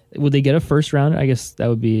would they get a first round? I guess that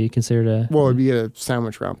would be considered a it'd be a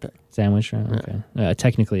sandwich round pick. Sandwich round, okay.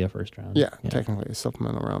 Technically a first round. Yeah, technically a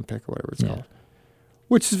supplemental round pick or whatever it's called.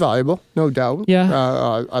 Which is valuable, no doubt.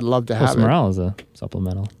 Yeah. I'd love to have it. Smoral is a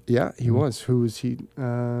supplemental. Yeah, he was. Who was he?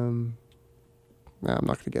 I'm not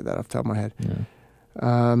going to get that off the top of my head.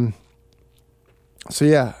 Yeah. So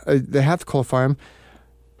yeah, they have to qualify him.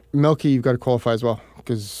 Melky, you've got to qualify as well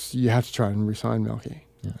because you have to try and re-sign Melky.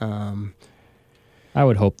 Yeah. I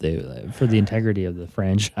would hope for the integrity of the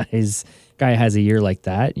franchise, guy has a year like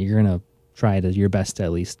that, you're gonna try your best to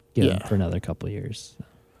at least get him for another couple of years.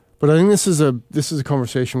 But I think this is a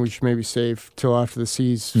conversation we should maybe save till after the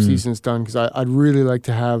season's done because I'd really like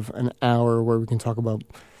to have an hour where we can talk about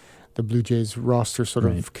the Blue Jays roster sort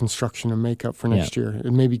of construction and makeup for next year,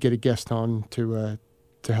 and maybe get a guest on to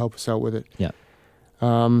help us out with it. Yeah.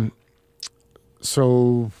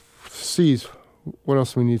 So, C's, what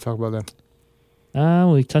else do we need to talk about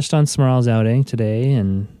then? We touched on Smoral's outing today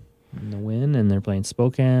and the win, and they're playing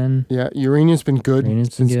Spokane. Yeah, Urania's been good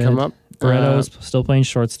since he's come up. Barretto's still playing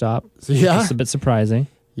shortstop. So yeah, it's a bit surprising.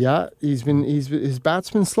 Yeah, his bat's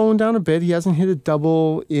been slowing down a bit. He hasn't hit a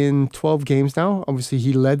double in 12 games now. Obviously,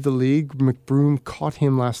 he led the league. McBroom caught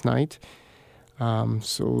him last night.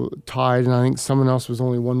 So tied, and I think someone else was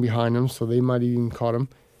only one behind him, so they might even caught him.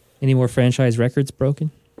 Any more franchise records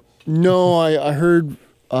broken? No, I heard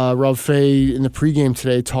Rob Fay in the pregame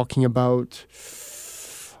today talking about,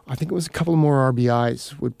 I think it was a couple more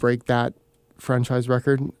RBIs would break that franchise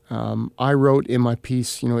record. I wrote in my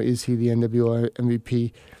piece, is he the NWO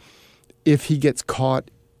MVP? If he gets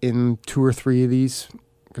caught in 2 or 3 of these,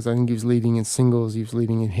 because I think he was leading in singles, he was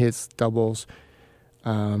leading in hits, doubles,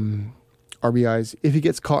 RBIs. If he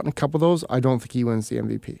gets caught in a couple of those, I don't think he wins the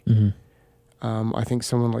MVP. Mm-hmm. I think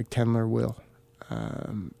someone like Tendler will.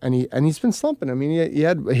 And he's been slumping. I mean, he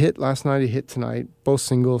had a hit last night, a hit tonight, both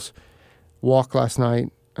singles, walk last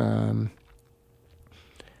night.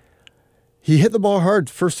 He hit the ball hard.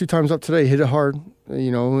 First 2 times up today, hit it hard.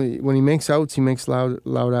 When he makes outs, he makes loud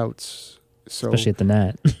outs. So especially at the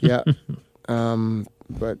net. Yeah.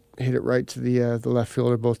 But hit it right to the left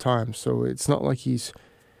fielder both times. So it's not like he's,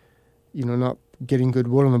 not getting good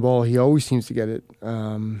wood on the ball. He always seems to get it.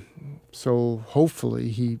 So hopefully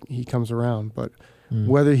he comes around. But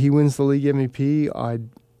whether he wins the league MVP,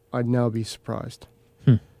 I'd now be surprised.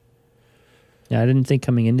 Yeah, I didn't think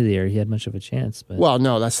coming into the year he had much of a chance. But well,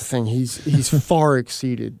 no, that's the thing. He's far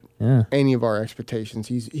exceeded any of our expectations.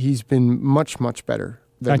 He's been much, much better.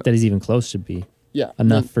 The fact that he's even close should be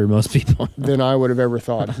enough for most people. Than I would have ever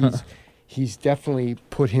thought. He's definitely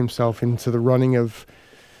put himself into the running of,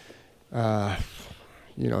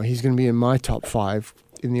 he's going to be in my top 5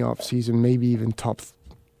 in the off season, maybe even top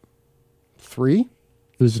 3.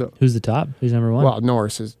 Who's the top? Who's number 1? Well,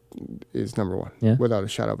 Norris is number 1, without a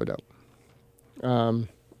shadow of a doubt.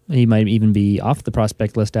 He might even be off the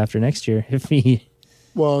prospect list after next year if he.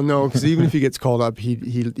 Well, no, because even if he gets called up, he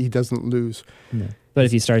doesn't lose. No. But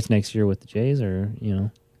if he starts next year with the Jays, or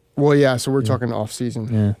Well, yeah. So we're talking off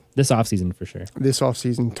season. Yeah, this off season for sure. This off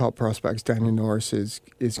season, top prospects, Daniel Norris is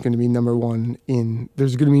going to be number 1 in.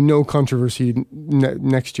 There's going to be no controversy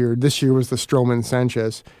next year. This year was the Stroman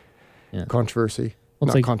Sanchez controversy.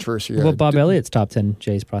 Well, not controversy. Well, Bob Elliott's top 10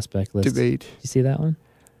 Jays prospect list debate. Did you see that one?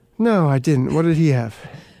 No, I didn't. What did he have?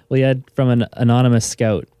 Well, he had from an anonymous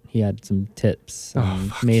scout. He had some tips.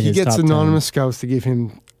 He gets anonymous scouts to give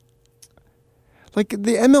him. Like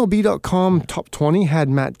the MLB.com top 20 had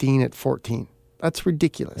Matt Dean at 14. That's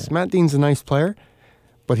ridiculous. Yeah. Matt Dean's a nice player,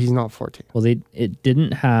 but he's not 14. Well, it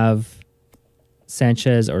didn't have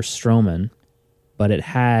Sanchez or Stroman, but it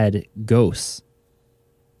had Ghosts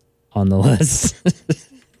on the list.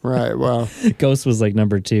 Right, well. Ghost was like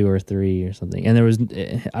number 2 or 3 or something. And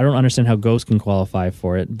I don't understand how Ghost can qualify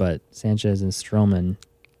for it, but Sanchez and Stroman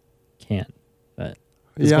can't. But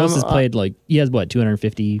Ghost has played he has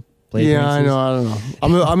 250 play Yeah, I don't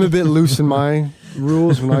know. I'm a bit loose in my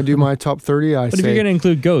rules when I do my top 30. But if you're going to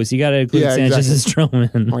include Ghost, you got to include Sanchez and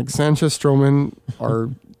Stroman. Like Sanchez, Stroman are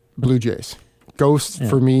Blue Jays. Ghost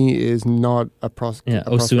for me is not a prospect.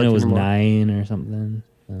 Yeah, Osuna was anymore. 9 or something.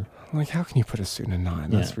 So. Like, how can you put Osuna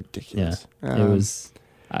 9? That's ridiculous. Yeah. It was.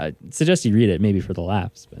 I suggest you read it, maybe for the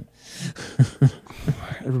laughs, but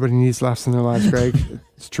everybody needs laughs in their lives, Greg.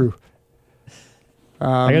 It's true.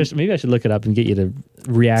 Maybe I should look it up and get you to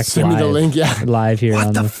react. Send me the link. Yeah, live here.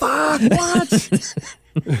 What the fuck?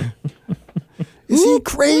 What? Is he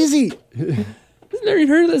crazy? I've never even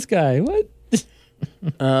heard of this guy. What?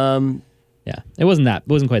 Yeah, it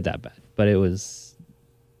wasn't quite that bad, but it was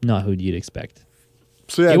not who you'd expect.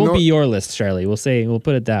 So yeah, it won't be your list, Charlie. We'll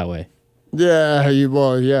put it that way.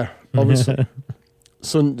 Yeah, obviously.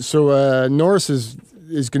 So Norris is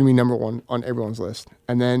going to be number one on everyone's list,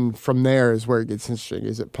 and then from there is where it gets interesting.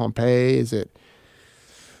 Is it Pompey? Is it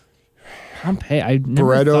Pompey? I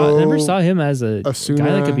never saw him as a Asuna,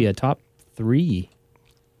 guy that could be a top 3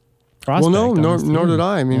 prospect. Well, nor did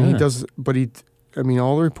I. I mean, Yeah. he does, but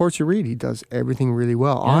all the reports you read, he does everything really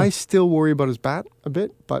well. Yeah. I still worry about his bat a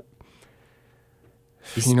bit, but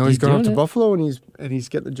he's going doing up to it. Buffalo and he's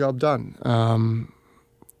getting the job done.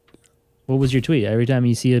 What was your tweet? Every time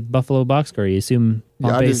you see a Buffalo box score, you assume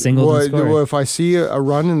Pompey singled and scored. Well, if I see a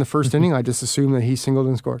run in the first inning, I just assume that he singled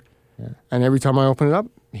and scored. Yeah. And every time I open it up,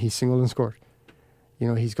 he singled and scored.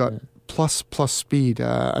 He's got plus speed.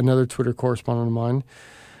 Another Twitter correspondent of mine,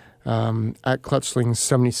 at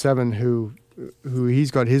Clutchling77, who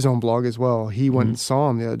he's got his own blog as well. He went and saw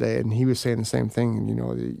him the other day, and he was saying the same thing.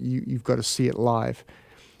 You've got to see it live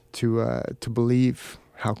to believe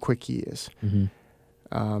how quick he is.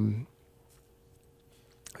 Mm-hmm.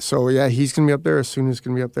 So yeah, he's going to be up there. Asuna's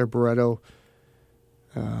going to be up there. Barreto.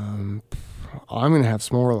 I'm going to have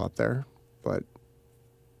Smoral up there, but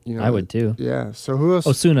I would too. Yeah. So who else?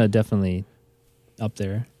 Osuna definitely up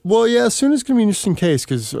there. Well, yeah, Asuna's going to be an interesting case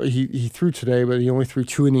because he threw today, but he only threw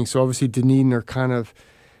 2 innings. So obviously Dunedin are kind of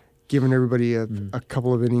giving everybody a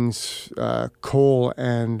couple of innings. Cole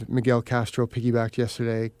and Miguel Castro piggybacked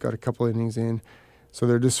yesterday, got a couple of innings in. So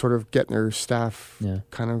they're just sort of getting their staff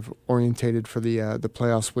kind of orientated for the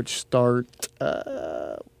playoffs, which start.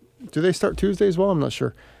 Do they start Tuesday as well? I'm not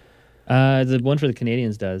sure. The one for the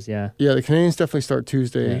Canadians does, yeah. Yeah, the Canadians definitely start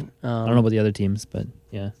Tuesday. Yeah. I don't know about the other teams, but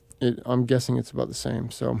yeah. I'm guessing it's about the same.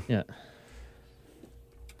 So yeah.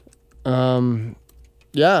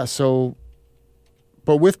 Yeah. So,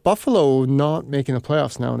 but with Buffalo not making the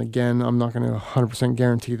playoffs now and again, I'm not going to 100%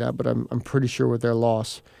 guarantee that, but I'm pretty sure with their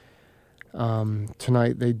loss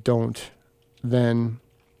tonight they don't. Then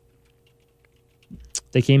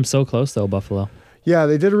they came so close though, Buffalo. Yeah,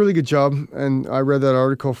 they did a really good job, and I read that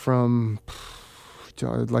article from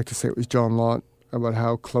I'd like to say it was John Lott about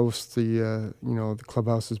how close the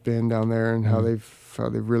clubhouse has been down there and how they've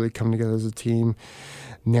really come together as a team.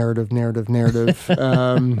 Narrative.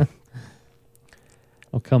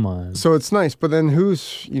 Oh, come on. So it's nice, but then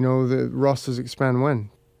who's the rosters expand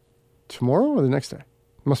when? Tomorrow or the next day?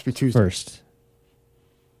 It must be Tuesday. First.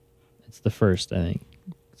 It's the first, I think.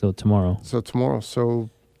 So tomorrow. So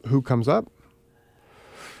who comes up?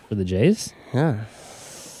 For the Jays? Yeah.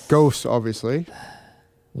 Ghosts, obviously.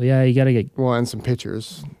 Well, yeah, you got to get... Well, and some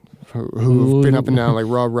pitchers who've been up and down, like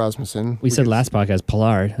Rob Rasmussen. We said last podcast,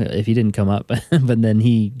 Pilar, if he didn't come up, but then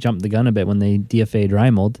he jumped the gun a bit when they DFA'd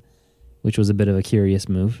Reimold, which was a bit of a curious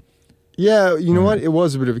move. Yeah, you know what? It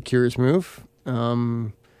was a bit of a curious move.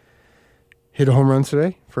 Hit a home run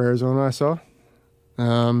today for Arizona, I saw.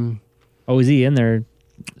 Is he in there in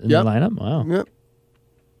the lineup? Wow. Yep.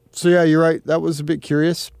 So, yeah, you're right. That was a bit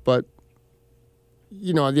curious, but, at the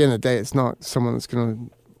end of the day, it's not someone that's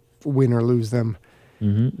going to win or lose them,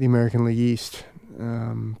 the American League East.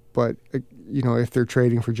 But, if they're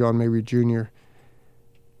trading for John Mabry Jr.,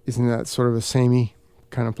 isn't that sort of a samey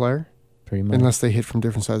kind of player? Pretty much. Unless they hit from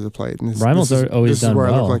different sides of the plate. Reimel's always done well. This is where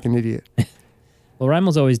I look like an idiot. Well,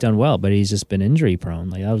 Reimel's always done well, but he's just been injury prone.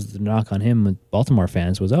 Like, that was the knock on him with Baltimore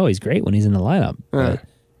fans was, he's great when he's in the lineup. But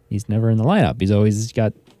he's never in the lineup. He's always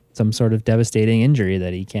got some sort of devastating injury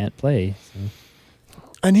that he can't play. So.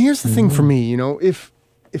 And here's the thing for me, if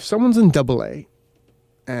someone's in AA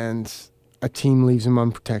and a team leaves him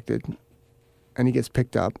unprotected and he gets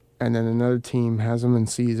picked up and then another team has him and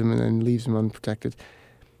sees him and then leaves him unprotected,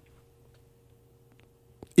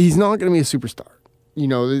 he's not going to be a superstar.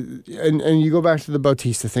 And you go back to the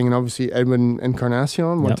Bautista thing, and obviously Edwin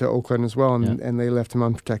Encarnacion went to Oakland as well, and they left him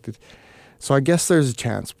unprotected. So I guess there's a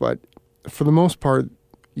chance, but for the most part,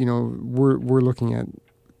 we're looking at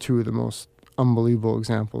two of the most unbelievable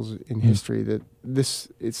examples in history that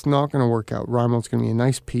it's not going to work out. Reimeld's going to be a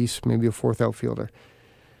nice piece, maybe a fourth outfielder.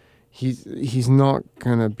 He's not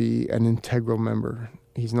going to be an integral member.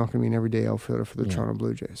 He's not going to be an everyday outfielder for the Toronto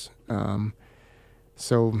Blue Jays.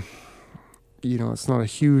 So, it's not a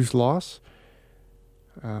huge loss.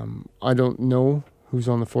 I don't know who's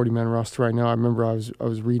on the 40-man roster right now. I remember I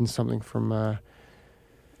was reading something from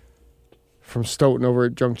Stoughton over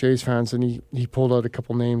at Junk Jays Fans, and he pulled out a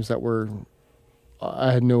couple names that were,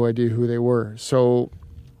 I had no idea who they were. So,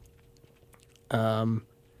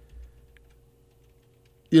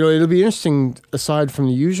 it'll be interesting aside from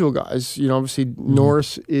the usual guys. Obviously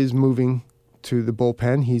Norris is moving to the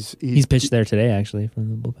bullpen. He's pitched there today, actually, from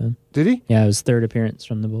the bullpen. Did he? Yeah, it was third appearance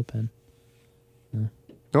from the bullpen.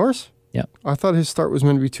 Norris? Yeah. I thought his start was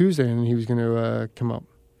meant to be Tuesday and he was going to come up.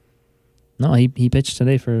 No, he pitched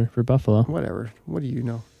today for Buffalo. Whatever. What do you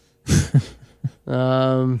know?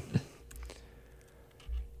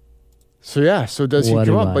 So does he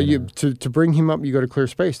come up? But to bring him up, you got to clear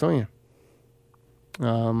space, don't you?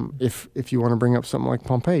 If you want to bring up something like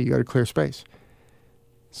Pompey, you got to clear space.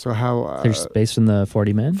 So how there's space from the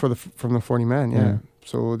 40 man from the 40 man, yeah.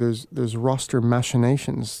 So there's roster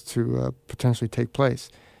machinations to potentially take place.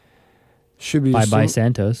 Should be by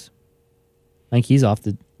Santos. I think he's off.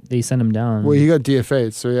 They sent him down. Well, he got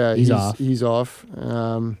DFA'd, so yeah, he's off. He's off.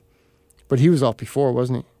 But he was off before,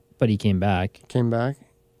 wasn't he? But he came back.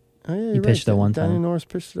 Oh yeah, he pitched at one time. Daniel Norris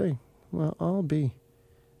pitched today. Well, I'll be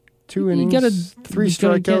 2 innings, you gotta, 3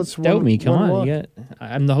 strikeouts. Doubt me, come on.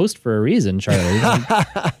 I'm the host for a reason, Charlie.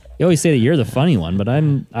 You always say that you're the funny one, but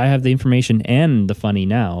I have the information and the funny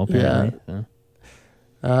now. Apparently.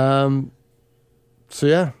 Yeah. So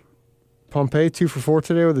yeah, Pompey 2 for 4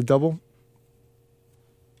 today with a double.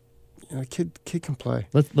 The kid can play.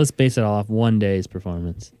 Let's base it all off one day's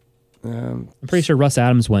performance. I'm pretty sure Russ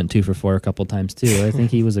Adams went 2 for 4 a couple times too. I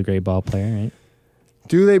think he was a great ball player, right?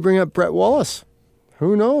 Do they bring up Brett Wallace?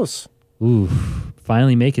 Who knows? Ooh,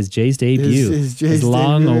 finally make his Jays debut. His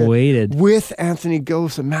long awaited. With Anthony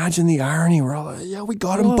Ghost. Imagine the irony. We're all like, we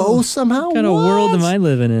got them both somehow. What kind of world am I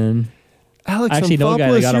living in? Alex actually, no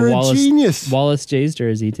guy that got a genius. Wallace Jays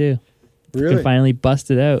jersey too. Really? Can finally bust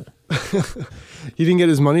it out. He didn't get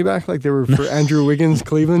his money back like they were for Andrew Wiggins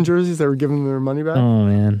Cleveland jerseys. They were giving their money back. Oh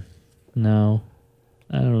man, no,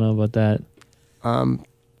 I don't know about that.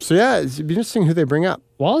 So yeah, it'd be interesting who they bring up.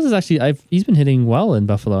 Wallace is actually he's been hitting well in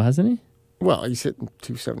Buffalo, hasn't he? Well, he's hitting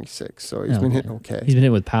 276, so he's been hitting okay. He's been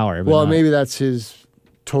hit with power. But maybe that's his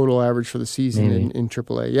total average for the season in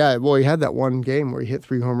AAA. Yeah, well, he had that one game where he hit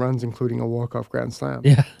 3 home runs, including a walk-off grand slam.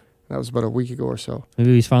 Yeah, that was about a week ago or so.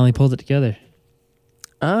 Maybe he's finally pulled it together.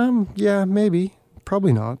 Yeah, maybe.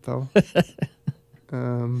 Probably not, though.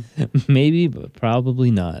 Maybe, but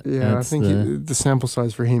probably not. Yeah, I think the sample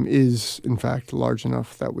size for him is, in fact, large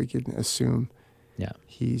enough that we can assume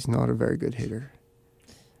he's not a very good hitter.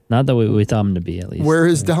 Not that we thought him to be, at least.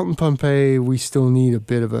 Whereas Dalton Pompey, we still need a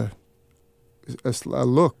bit of a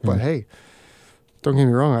look. But hey, don't get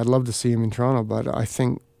me wrong, I'd love to see him in Toronto, but I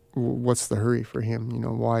think what's the hurry for him?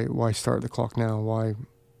 Why start the clock now? Why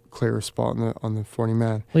clear a spot on the 40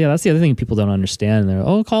 man? Well, yeah, that's the other thing people don't understand. They're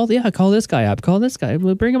call this guy up, call this guy.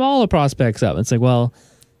 We'll bring them all the prospects up. It's like, well,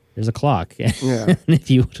 there's a clock. Yeah.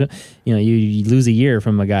 If you lose a year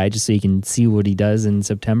from a guy just so you can see what he does in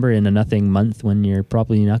September in a nothing month when you're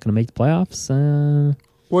probably not going to make the playoffs.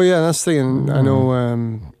 Well, yeah, that's the thing. I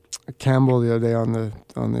know Campbell the other day on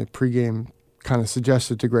the pregame kind of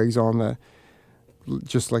suggested to Greg Zahn that,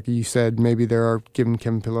 just like you said, maybe they are giving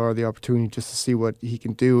Kevin Pillar the opportunity just to see what he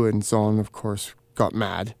can do. And Zahn, of course, got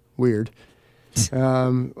mad. Weird.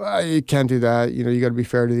 You can't do that. You got to be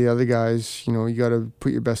fair to the other guys. You got to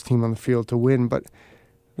put your best team on the field to win. But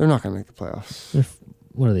they're not going to make the playoffs.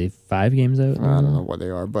 What are they, 5 games out? I don't know what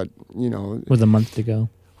they are, but, With a month to go.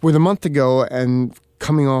 With a month to go and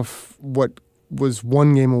coming off what was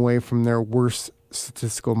 1 game away from their worst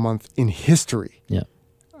statistical month in history. Yeah.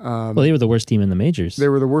 They were the worst team in the majors. They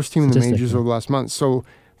were the worst team in the majors over the last month. So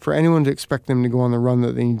for anyone to expect them to go on the run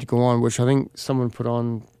that they need to go on, which I think someone put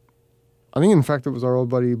on, in fact, it was our old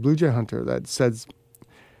buddy Blue Jay Hunter that said,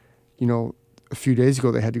 a few days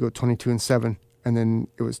ago they had to go 22-7, and then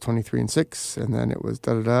it was 23-6, and then it was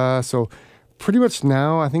da-da-da. So pretty much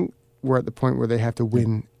now I think we're at the point where they have to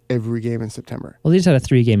win every game in September. Well, they just had a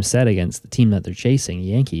 3-game set against the team that they're chasing,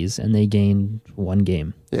 Yankees, and they gained 1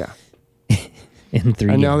 game. Yeah. In 3 games.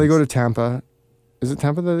 And now they go to Tampa. Is it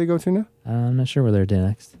Tampa that they go to now? I'm not sure where they're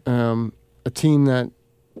next. A team that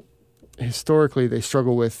historically they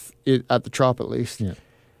struggle with it at the Trop at least. Yeah.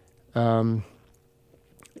 And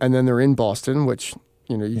then they're in Boston, which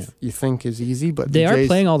you think is easy, but they are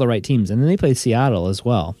playing all the right teams, and then they play Seattle as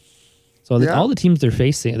well. So all the teams they're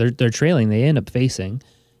facing, they're trailing. They end up facing,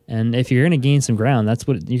 and if you're going to gain some ground, that's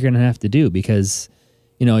what you're going to have to do because.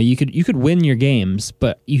 You could win your games,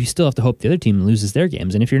 but you still have to hope the other team loses their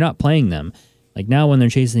games. And if you're not playing them, like now when they're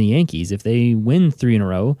chasing the Yankees, if they win 3 in a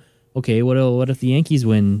row, okay, what if the Yankees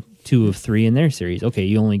win 2 of 3 in their series? Okay,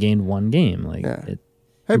 you only gained 1 game.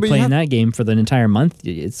 You're playing that game for the entire month.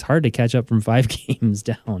 It's hard to catch up from 5 games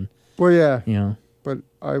down. Well, yeah. But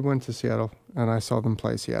I went to Seattle and I saw them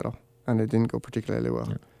play Seattle, and it didn't go particularly well.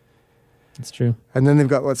 Yeah. That's true. And then they've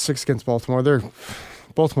got 6 against Baltimore.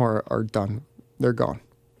 Baltimore are done. They're gone.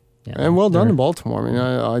 Yeah, And well done to Baltimore.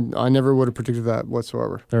 I mean, I never would have predicted that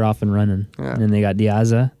whatsoever. They're off and running. Yeah. And then they got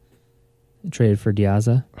Diaza. Traded for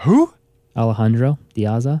Diaza. Who? Alejandro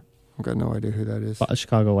Diaza. I've got no idea who that is.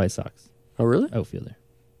 Chicago White Sox. Oh, really? Outfielder.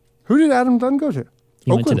 Who did Adam Dunn go to?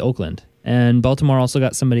 He went to Oakland. And Baltimore also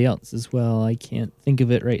got somebody else as well. I can't think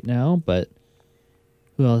of it right now, but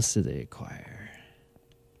who else did they acquire?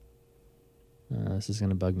 This is going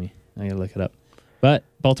to bug me. I got to look it up. But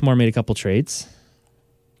Baltimore made a couple trades.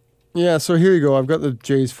 Yeah, so here you go. I've got the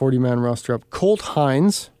Jays 40-man roster up. Colt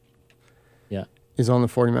Hines is on the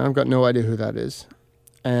 40-man. I've got no idea who that is.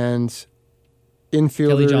 And infielders,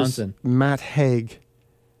 Kelly Johnson. Matt Haig.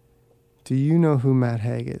 Do you know who Matt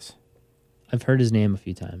Haig is? I've heard his name a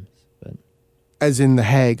few times. But as in the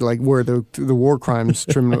Hague, like where the war crimes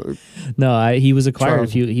criminal. No, he was acquired.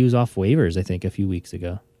 Charles. He was off waivers, I think, a few weeks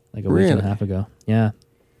ago, like a week and a half ago. Yeah.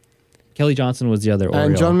 Kelly Johnson was the other Oriole.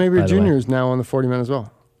 And John Mabry by the Jr. way. is now on the 40-man as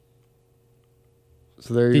well.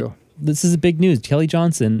 So there you go. This is big news. Kelly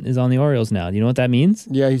Johnson is on the Orioles now. Do you know what that means?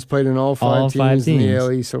 Yeah, he's played in all five teams in the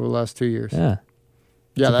AL East over the last 2 years. Yeah.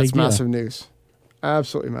 Yeah, that's massive news.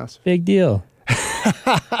 Absolutely massive. Big deal.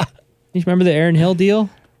 You remember the Aaron Hill deal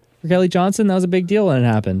for Kelly Johnson? That was a big deal when it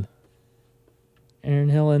happened. Aaron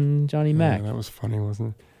Hill and Johnny Mack. That was funny,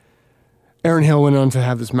 wasn't it? Aaron Hill went on to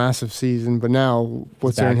have this massive season, but now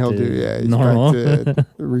what's Aaron Hill do? Yeah, he's normal. back to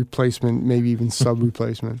replacement, maybe even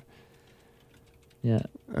sub-replacement. Yeah.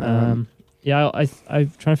 I'm trying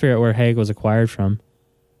to figure out where Haig was acquired from.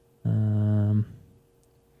 There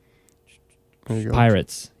you go.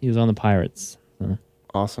 Pirates. He was on the Pirates. So.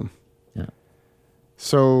 Awesome. Yeah.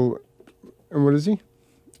 So, and what is he?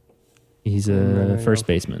 He's a first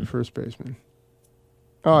baseman. First baseman.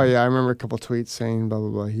 Oh, yeah, I remember a couple tweets saying blah, blah,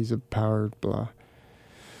 blah. He's a power blah.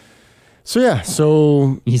 So, yeah,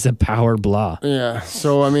 he's a power blah. Yeah,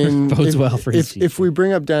 so, I mean, bodes well for his if we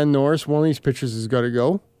bring up Dan Norris, one of these pitchers has got to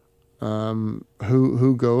go.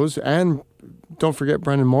 Who goes? And don't forget,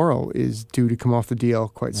 Brandon Morrow is due to come off the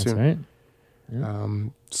DL quite soon. That's right. Yeah.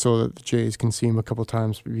 So that the Jays can see him a couple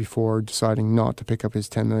times before deciding not to pick up his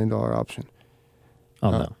 $10 million option.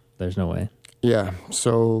 Oh, no. There's no way. Yeah,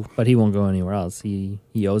 so... But he won't go anywhere else. He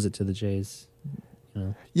owes it to the Jays. You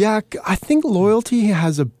know? Yeah, I think loyalty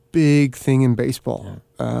has a big thing in baseball.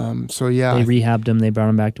 Yeah. So, yeah. They rehabbed him. They brought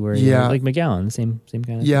him back to where he was. Like McGowan, same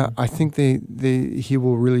kind of thing. I think he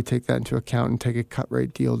will really take that into account and take a cut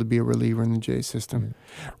rate deal to be a reliever in the Jays system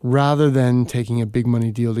rather than taking a big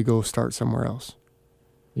money deal to go start somewhere else.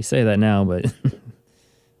 We say that now, but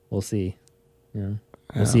we'll see. Yeah.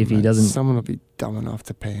 We'll see if he doesn't. Someone will be dumb enough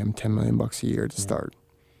to pay him $10 million a year to start.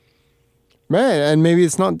 Man, and maybe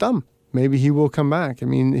it's not dumb. Maybe he will come back. I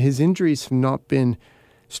mean, his injuries have not been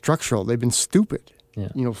structural. They've been stupid. Yeah.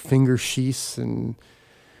 You know, finger sheaths and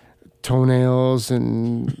toenails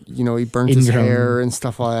and, you know, he burnt his hair and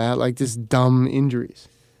stuff like that. Like just dumb injuries.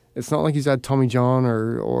 It's not like he's had Tommy John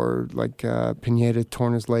or like Pineda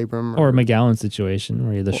torn his labrum. Or McGowan's situation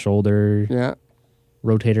where he had the shoulder. Yeah.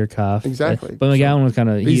 Rotator cuff. Exactly. But McGowan was kind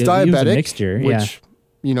of... He's diabetic. He was a mixture. Which,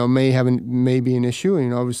 you know, may be an issue. You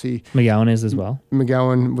know, obviously... McGowan is as well.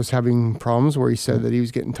 McGowan was having problems where he said that he was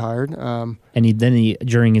getting tired. And he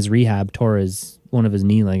during his rehab, tore one of his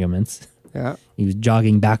knee ligaments. Yeah. He was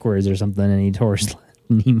jogging backwards or something, and he tore his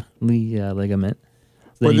knee ligament.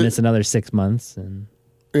 So then he missed another 6 months. And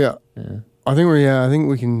Yeah. I think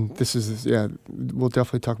we can... We'll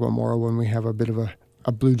definitely talk about Morrow when we have a bit of a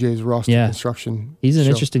Blue Jays roster construction. He's an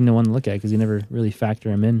interesting one to look at because you never really factor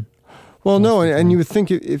him in. Well, no, and you would think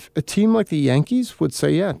if a team like the Yankees would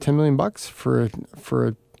say, $10 million for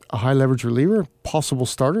a high leverage reliever, possible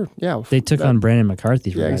starter, they took on Brandon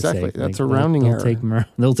McCarthy. For exactly. Sake. That's a rounding error.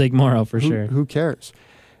 They'll take Morrow for sure. Who cares?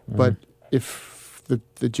 But if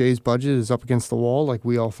the Jays' budget is up against the wall, like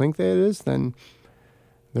we all think that it is, then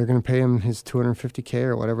they're going to pay him his $250K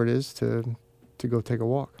or whatever it is to go take a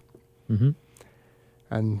walk. Mm-hmm.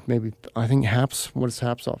 And maybe, I think what is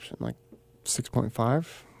Hap's option? Like 6.5,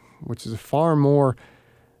 which is a far more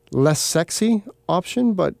less sexy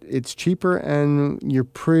option, but it's cheaper and you're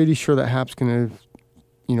pretty sure that Hap's going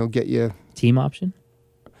to, get you. Team option?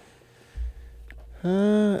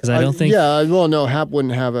 Because I don't think. Yeah, well, no, Hap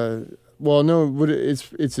wouldn't have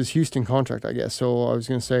it's his Houston contract, I guess. So I was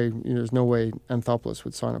going to say, there's no way Anthopoulos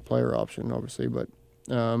would sign a player option, obviously, but.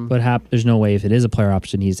 But Hap, there's no way if it is a player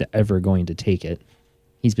option, he's ever going to take it.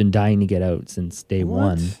 He's been dying to get out since day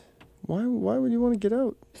one. Why would you want to get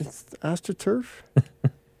out? It's AstroTurf.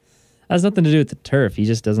 Has nothing to do with the turf. He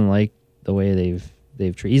just doesn't like the way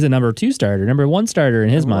they've treated. He's a number 2 starter, number 1 starter in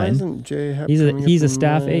his mind. Isn't Jay Happ he's a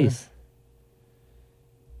staff ace.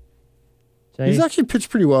 He's actually pitched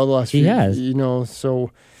pretty well the last few years. He has. You know,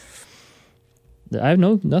 so... I have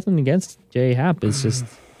nothing against Jay Happ. It's just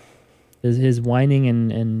his whining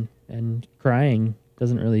and crying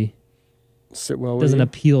doesn't really sit well. Doesn't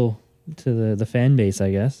appeal to the fan base,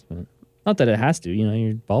 I guess. But not that it has to. You know,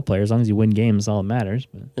 you're a ball player. As long as you win games, all that matters.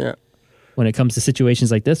 But yeah, when it comes to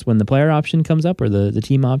situations like this, when the player option comes up or the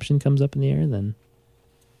team option comes up in the air, then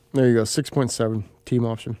there you go. 6.7 team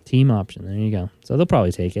option. Team option. There you go. So they'll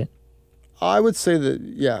probably take it. I would say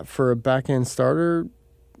that for a back end starter.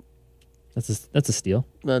 That's a steal.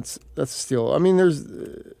 That's a steal. I mean,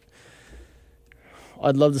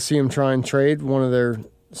 I'd love to see him try and trade one of their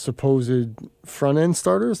supposed front end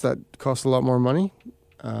starters that cost a lot more money,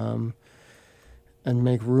 and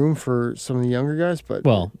make room for some of the younger guys. But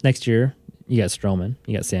next year you got Stroman,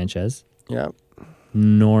 you got Sanchez. Yeah.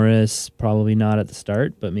 Norris probably not at the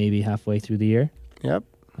start, but maybe halfway through the year. Yep.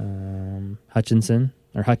 Hutchison.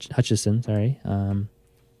 Sorry.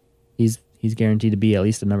 He's guaranteed to be at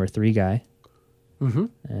least a number 3 guy. Mm-hmm.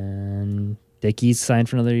 And Dickey's signed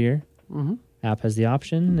for another year. Mm-hmm. App has the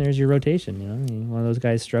option. There's your rotation. You know, one of those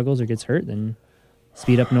guys struggles or gets hurt, then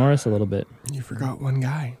speed up Norris a little bit. You forgot one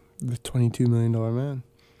guy, the $22 million man,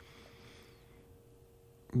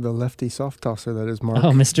 the lefty soft tosser that is Mark.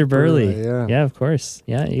 Oh, Mr. Burley. Yeah, of course.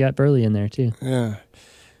 Yeah, you got Burley in there too. Yeah,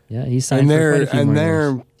 he's signed for quite a few more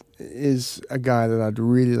years. Is a guy that I'd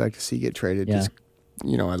really like to see get traded. Yeah. Just,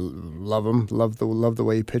 you know, I love him, love the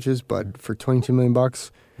way he pitches, but for $22 million,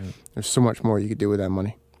 there's so much more you could do with that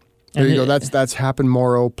money. There you go. That's Happ and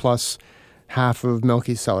Morrow plus half of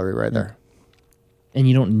Melky's salary right there. And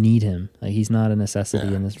you don't need him. Like, he's not a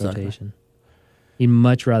necessity in this rotation. You'd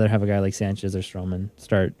much rather have a guy like Sanchez or Stroman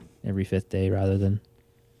start every 5th day rather than,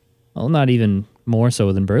 not even more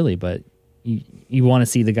so than Burley, but you want to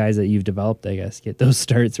see the guys that you've developed, I guess, get those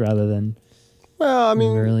starts rather than. Well, I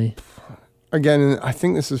mean, Burley. Again, I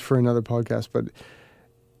think this is for another podcast, but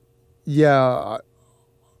yeah,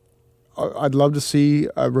 I'd love to see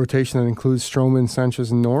a rotation that includes Stroman,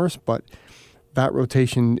 Sanchez, and Norris, but that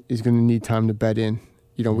rotation is going to need time to bed in.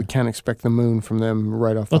 You know, we can't expect the moon from them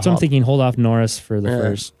right off the hop. That's what I'm thinking. Hold off Norris for the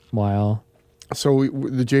first while. So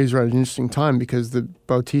the Jays are at an interesting time because the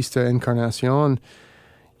Bautista Encarnacion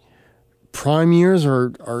prime years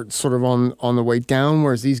are sort of on the way down,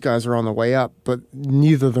 whereas these guys are on the way up, but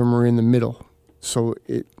neither of them are in the middle. So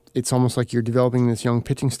it's almost like you're developing this young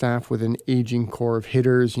pitching staff with an aging core of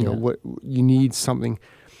hitters. You know, what you need something,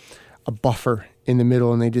 a buffer in the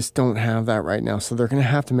middle, and they just don't have that right now. So they're going to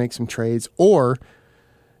have to make some trades or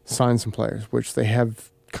sign some players, which they have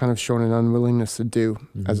kind of shown an unwillingness to do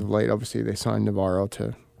as of late. Obviously, they signed Navarro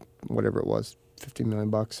to whatever it was, $50 million,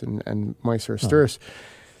 and Meiser Sturis.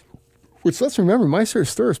 Which, let's remember, Meiser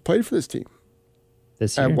Sturis played for this team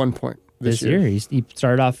this year. At one point. This year. He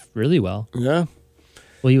started off really well. Yeah.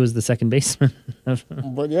 Well, he was the second baseman.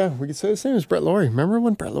 But yeah, we could say the same as Brett Lawrie. Remember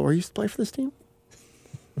when Brett Lawrie used to play for this team?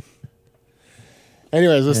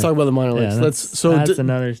 Anyways, let's talk about the minor leagues. That's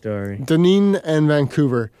another story. Dunedin and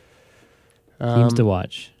Vancouver. Teams to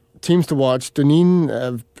watch. Dunedin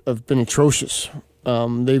have been atrocious.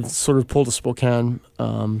 They've sort of pulled a Spokane.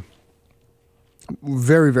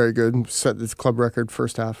 Very, very good. Set this club record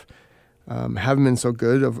first half. Haven't been so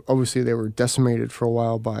good. Obviously, they were decimated for a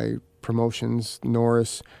while by promotions.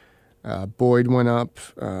 Norris, Boyd went up.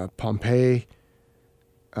 Pompey.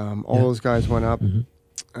 All those guys went up.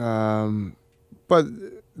 Mm-hmm. But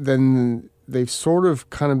then they've sort of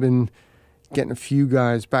kind of been getting a few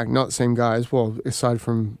guys back. Not the same guys. Well, aside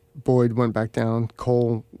from Boyd went back down.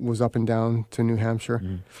 Cole was up and down to New Hampshire.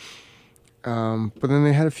 Mm. But then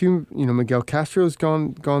they had a few, Miguel Castro's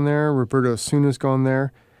gone there. Roberto Osuna's gone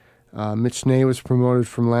there. Mitch Ney was promoted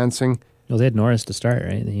from Lansing. Well, they had Norris to start,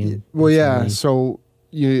 right? So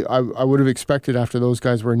I would have expected after those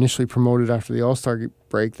guys were initially promoted after the All-Star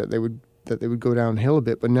break that they would go downhill a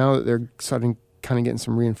bit. But now that they're kind of getting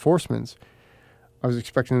some reinforcements, I was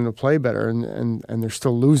expecting them to play better, and they're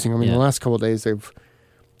still losing. I mean, the last couple of days they've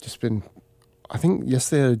just been. I think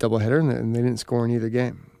yesterday they had a doubleheader and they didn't score in either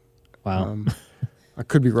game. Wow. I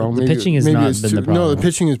could be wrong. The pitching has not been the problem. No, the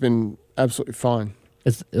pitching has been absolutely fine.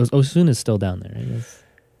 Osuna's still down there, right?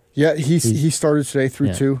 Yeah, he started today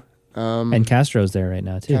through 2. And Castro's there right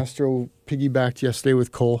now, too. Castro piggybacked yesterday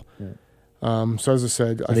with Cole. Yeah. So as I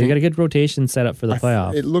said, I think they got a good rotation set up for the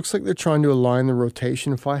playoff. It looks like they're trying to align the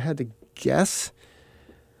rotation. If I had to guess,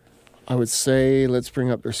 I would say let's bring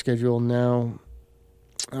up their schedule now.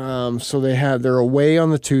 So they're away on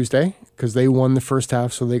the Tuesday because they won the first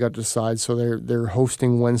half, so they got to decide. So they're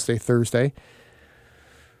hosting Wednesday, Thursday.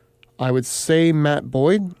 I would say Matt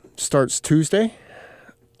Boyd starts Tuesday.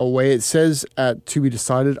 Away, it says at to be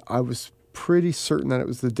decided. I was pretty certain that it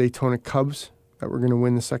was the Daytona Cubs that were going to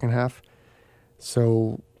win the second half.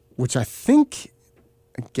 So, which I think,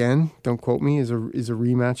 again, don't quote me, is a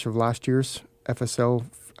rematch of last year's FSL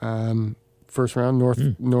first round,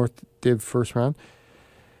 North Div first round,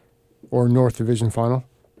 or North Division final.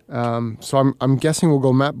 So I'm guessing we'll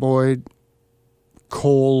go Matt Boyd,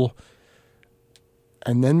 Cole,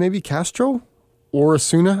 and then maybe Castro or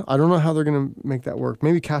Asuna. I don't know how they're going to make that work.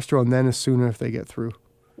 Maybe Castro and then Asuna if they get through.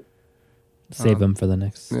 Save them for the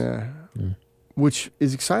next. Yeah. Which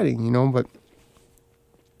is exciting, you know, but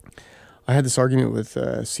I had this argument with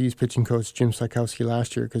C's pitching coach Jim Sykowski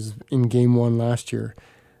last year because in game 1 last year,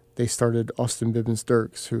 they started Austin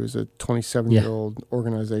Bibbins-Dirks, who is a 27-year-old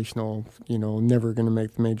organizational, you know, never going to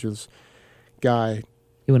make the majors guy.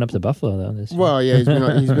 He went up to Buffalo, though, this year. Well, yeah, he's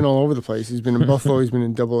been all over the place. He's been in Buffalo, he's been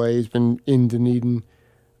in AA, he's been in Dunedin.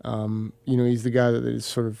 You know, he's the guy that is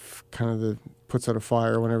sort of kind of puts out a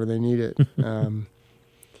fire whenever they need it.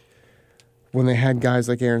 When they had guys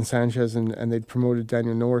like Aaron Sanchez and they'd promoted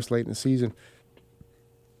Daniel Norris late in the season,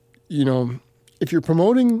 you know, if you're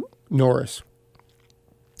promoting Norris,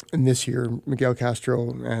 and this year, Miguel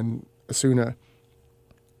Castro and Asuna,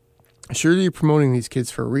 surely you're promoting these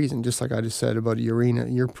kids for a reason, just like I just said about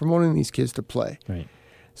Urena. You're promoting these kids to play. Right.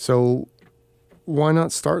 So why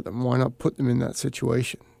not start them? Why not put them in that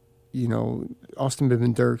situation? You know, Austin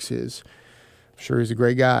Bibbins-Dirks is, I'm sure he's a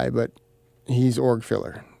great guy, but he's org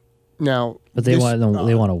filler. Now, but they want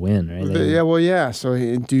to win, right? So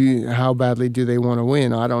how badly do they want to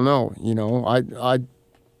win? I don't know. You know,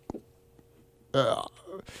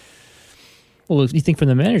 well, if you think from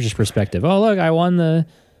the manager's perspective, oh look, I won the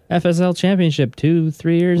FSL championship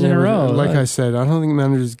 2-3 years in a row. Like I said, I don't think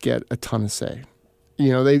managers get a ton of say.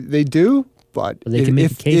 You know, they do, but they can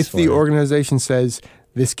make a case if the organization says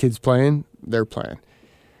this kid's playing, they're playing.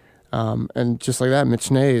 And just like that, Mitch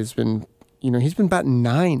Ney has been. You know, he's been batting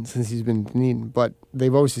 9 since he's been in Dunedin, but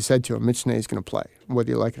they've obviously said to him, Mitch Ney is going to play, whether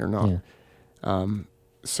you like it or not. Yeah.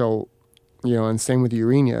 So, you know, and same with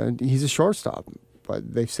Urena, he's a shortstop,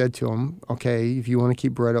 but they've said to him, okay, if you want to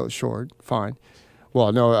keep Brett out short, fine.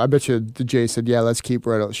 Well, no, I bet you the Jays said, yeah, let's keep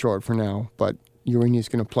Brett out short for now, but Urena's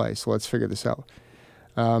going to play, so let's figure this out.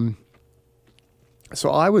 So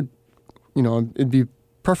I would, you know, it'd be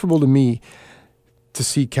preferable to me to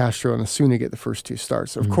see Castro and Asuna get the first 2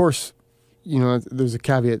 starts. Of course, you know, there's a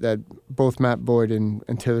caveat that both Matt Boyd and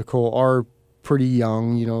Taylor Cole are pretty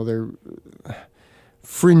young. You know, they're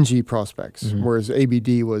fringy prospects, whereas ABD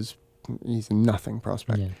he's a nothing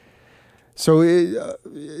prospect. Yeah. So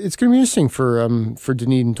it's going to be interesting for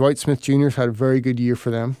Dunedin. Dwight Smith Jr. has had a very good year for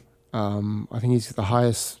them. I think he's the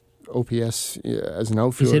highest OPS as an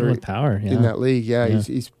outfielder. He's hitting with power in that league. Yeah.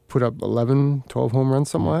 He's put up 11, 12 home runs,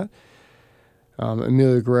 something like that.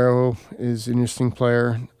 Emilio Guerrero is an interesting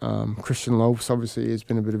player. Christian Lopes obviously has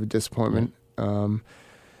been a bit of a disappointment.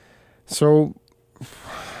 So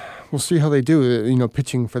we'll see how they do. You know,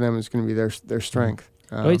 pitching for them is going to be their strength.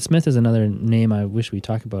 Dwight Smith is another name I wish we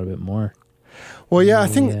talked about a bit more. Well, yeah, I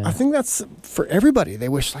think that's for everybody. They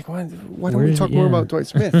wish like why don't we talk more about Dwight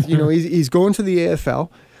Smith? You know, he's going to the AFL.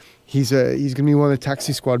 He's going to be one of the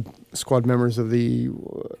taxi squad members of the.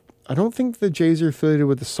 I don't think the Jays are affiliated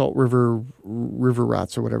with the Salt River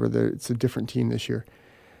Rats or whatever. It's a different team this year.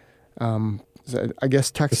 I guess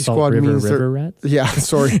Taxi Squad means River Rats? Yeah,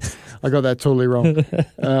 sorry. I got that totally wrong.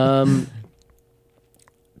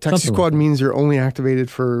 Taxi Squad means you're only activated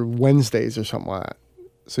for Wednesdays or something like that.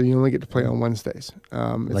 So you only get to play on Wednesdays.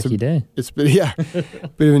 Lucky day. It's bit of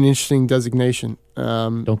an interesting designation.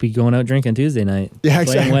 Don't be going out drinking Tuesday night. Yeah, play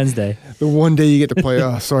exactly. on Wednesday. The one day you get to play.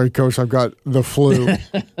 Oh, sorry, coach, I've got the flu.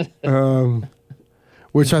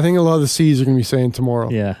 Which I think a lot of the C's are going to be saying tomorrow.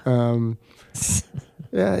 Yeah.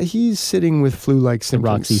 Yeah, he's sitting with flu-like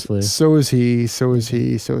symptoms. The Roxy flu. So is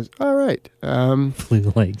he. All right.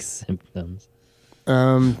 Flu-like symptoms.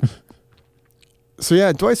 So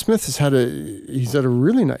yeah, Dwight Smith has had a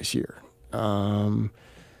really nice year. And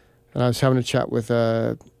I was having a chat with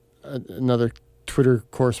another Twitter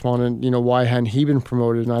correspondent. You know, why hadn't he been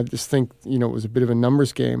promoted? And I just think, you know, it was a bit of a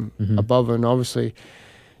numbers game above, and obviously,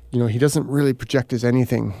 you know, he doesn't really project as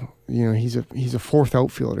anything. You know, he's a fourth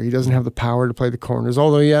outfielder. He doesn't have the power to play the corners,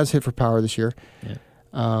 although he has hit for power this year.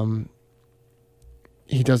 Yeah.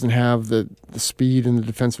 He doesn't have the speed and the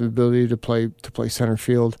defensive ability to play center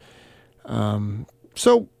field.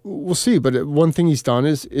 So we'll see. But one thing he's done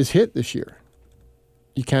is hit this year.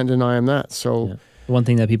 You can't deny him that. So yeah. One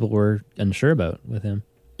thing that people were unsure about with him.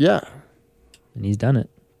 Yeah. And he's done it.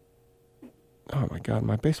 Oh my God,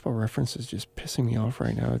 my baseball reference is just pissing me off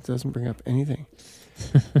right now. It doesn't bring up anything.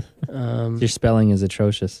 Your spelling is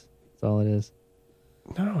atrocious. That's all it is.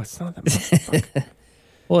 No, it's not that much.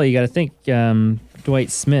 Well, you got to think Dwight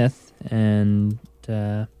Smith and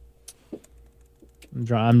I'm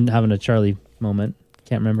having a Charlie moment.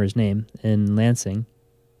 Can't remember his name in Lansing.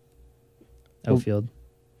 Outfield.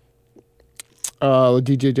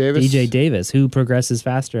 DJ Davis. DJ Davis. Who progresses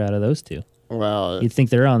faster out of those two? Well, You'd think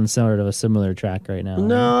they're on sort of a similar track right now.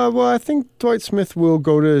 No, well, I think Dwight Smith will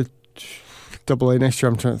go to AA next year.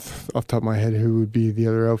 I'm trying to off the top of my head who would be the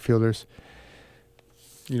other outfielders.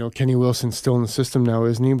 You know, Kenny Wilson's still in the system now,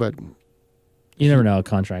 isn't he? But you never know how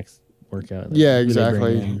contracts work out. Yeah,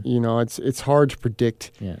 exactly. You know, it's hard to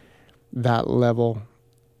predict that level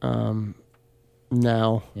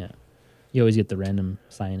now. Yeah. You always get the random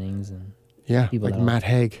signings and like Matt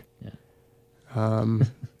Haig. Yeah.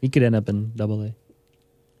 He could end up in AA.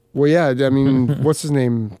 Well, yeah, I mean, what's his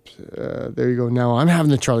name? There you go. Now I'm having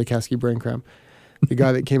the Charlie Caskey brain cramp. The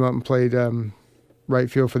guy that came up and played right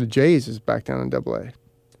field for the Jays is back down in AA.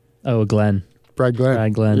 Oh, Glenn. Brad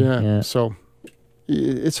Glenn. Yeah. So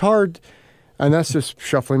it's hard, and that's just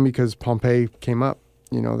shuffling because Pompey came up.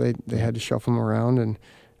 You know, they had to shuffle him around and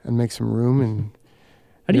make some room. And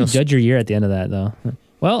how do you judge your year at the end of that, though?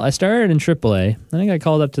 Well, I started in AAA. Then I got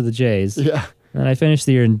called up to the Jays. Yeah. And I finished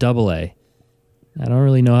the year in AA. I don't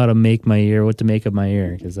really know how to make my year, what to make of my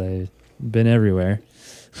year, because I've been everywhere.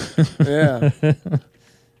 Yeah.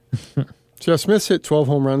 Jeff Smith's hit 12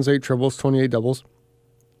 home runs, 8 triples, 28 doubles,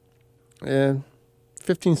 and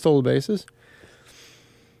 15 stolen bases.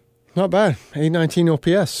 Not bad. 819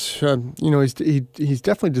 OPS. You know, he's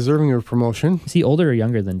definitely deserving of a promotion. Is he older or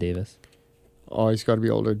younger than Davis? Oh, he's got to be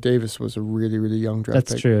older. Davis was a really, really young draft pick.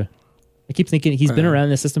 That's true. I keep thinking he's been around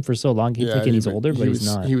the system for so long. I keep thinking he's older, but he's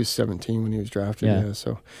not. He was 17 when he was drafted. Yeah.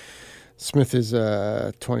 So Smith is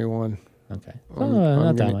 21. Okay.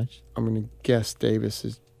 Not that much. I'm going to guess Davis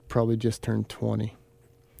is probably just turned 20.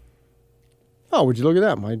 Oh, would you look at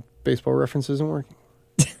that? My baseball reference isn't working.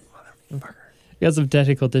 Motherfucker. We got some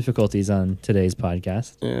technical difficulties on today's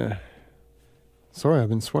podcast. Yeah. Sorry, I've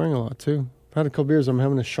been swearing a lot too. I've had a couple beers. I'm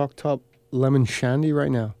having a shock top lemon shandy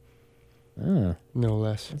right now. Oh. No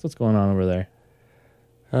less. That's what's going on over there.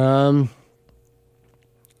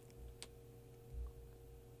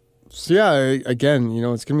 So yeah, again, you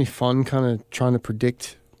know, it's going to be fun kind of trying to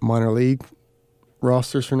predict minor league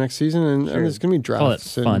rosters for next season, and there's going to be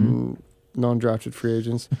drafts and non-drafted free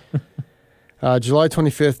agents. July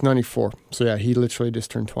 25th, 94. So yeah, he literally just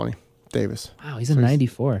turned 20. Davis. Wow, he's in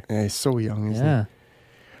 94. Yeah, he's so young, isn't he?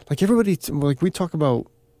 Like everybody, like we talk about,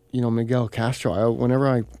 you know, Miguel Castro. Whenever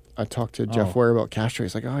I talk to Jeff Ware about Castro,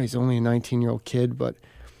 he's like, oh, he's only a 19-year-old kid, but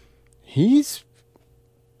he's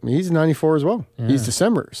 94 as well. Yeah. He's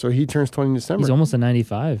December, so he turns 20 in December. He's almost a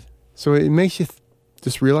 95. So it makes you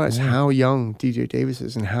just realize how young DJ Davis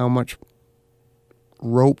is and how much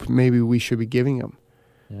rope maybe we should be giving him.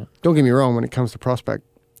 Yeah. Don't get me wrong, when it comes to prospect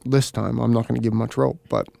list time, I'm not going to give him much rope,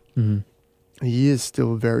 but he is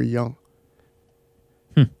still very young.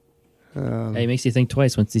 It makes you think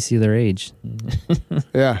twice once you see their age.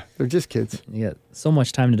 Yeah, they're just kids. You got so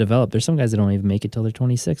much time to develop. There's some guys that don't even make it till they're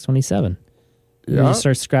 26, 27. Yeah. You just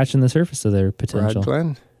start scratching the surface of their potential.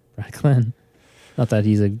 Brad Glenn. Not that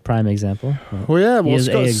he's a prime example. Well, yeah. He is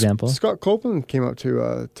an example. Scott Copeland came up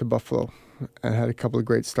to Buffalo and had a couple of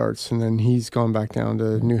great starts, and then he's gone back down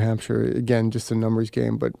to New Hampshire. Again, just a numbers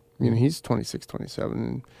game, but you know, he's 26, 27.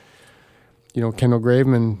 And, you know, Kendall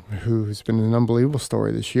Graveman, who's been an unbelievable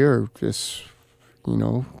story this year, just, you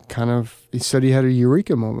know, he said he had a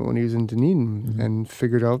eureka moment when he was in Dunedin and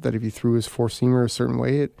figured out that if he threw his four-seamer a certain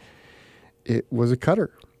way, it was a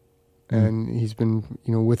cutter. And he's been,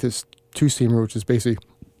 you know, with his two-seamer, which is basically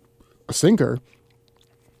a sinker,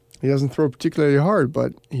 he doesn't throw particularly hard,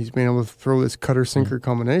 but he's been able to throw this cutter-sinker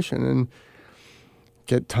combination and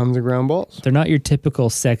get tons of ground balls. They're not your typical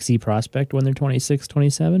sexy prospect when they're 26,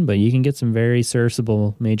 27, but you can get some very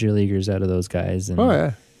serviceable major leaguers out of those guys.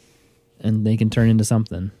 And, and they can turn into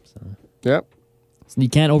something. So. Yep. So you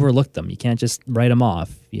can't overlook them. You can't just write them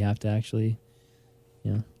off. You have to actually,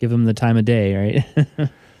 you know, give them the time of day, right?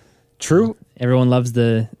 True. Everyone loves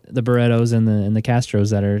the Barrettos and the Castros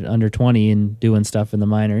that are under 20 and doing stuff in the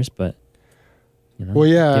minors, but you know, well,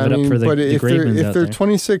 yeah, give it up for the if Gravemans they're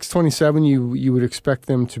 26, 27, you would expect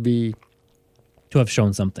them to have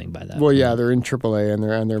shown something by that. Well, yeah, they're in AAA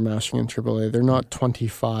and they're mashing in AAA. They're not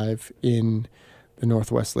 25 in the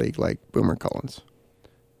Northwest League like Boomer Collins.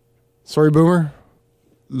 Sorry, Boomer.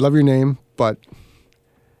 Love your name, but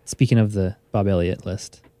speaking of the Bob Elliott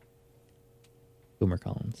list, Boomer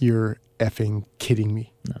Collins. You're effing kidding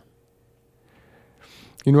me. No.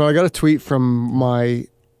 You know, I got a tweet from my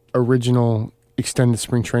original extended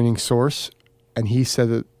spring training source and he said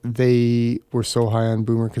that they were so high on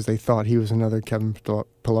Boomer because they thought he was another Kevin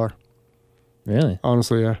Pillar. Really?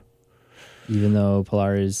 Honestly, yeah. Even though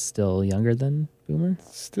Pillar is still younger than Boomer?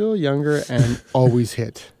 Still younger and always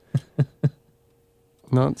hit.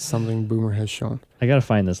 Not something Boomer has shown. I got to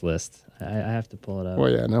find this list. I have to pull it up.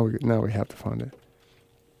 Well, yeah, now we have to find it.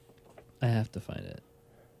 I have to find it.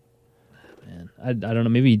 Man, I don't know.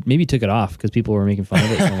 Maybe he took it off because people were making fun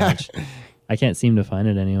of it so much. I can't seem to find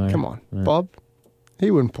it anywhere. Come on, Bob.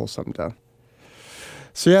 He wouldn't pull something down.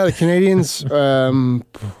 So, yeah, the Canadians,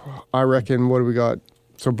 I reckon, what do we got?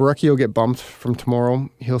 So, Barecki will get bumped from tomorrow.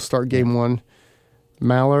 He'll start game one.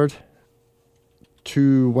 Mallard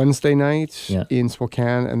to Wednesday night in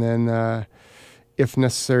Spokane. And then, if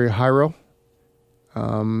necessary, Hyro.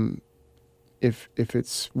 If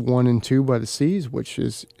it's 1 and 2 by the Seas, which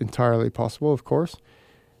is entirely possible, of course.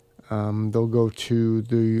 They'll go to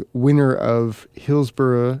the winner of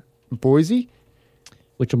Hillsborough-Boise.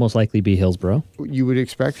 Which will most likely be Hillsborough. You would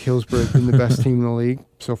expect. Hillsborough has been the best team in the league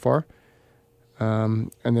so far.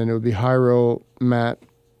 And then it would be Hyro, Matt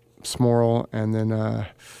Smoral, and then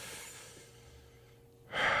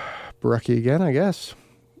Barecki again, I guess.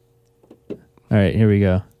 All right, here we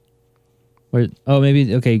go.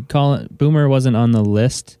 Maybe, okay, Boomer wasn't on the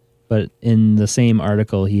list, but in the same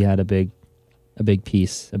article, he had a big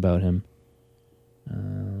piece about him.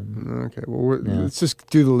 Okay, well, let's just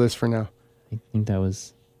do the list for now. I think that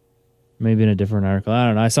was maybe in a different article. I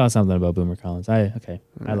don't know. I saw something about Boomer Collins. I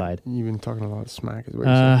lied. You've been talking a lot of smack. Is what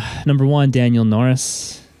you said. Number 1, Daniel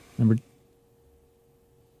Norris.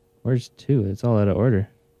 Where's 2? It's all out of order.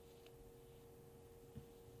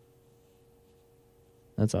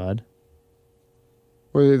 That's odd.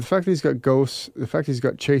 Well, the fact that he's got Ghosts, the fact that he's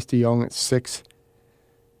got Chase DeYoung at 6.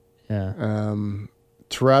 Yeah.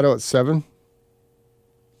 Toronto at 7.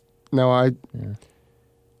 No,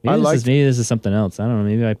 Maybe this is something else. I don't know.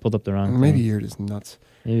 Maybe I pulled up the wrong Maybe thing. you're just nuts.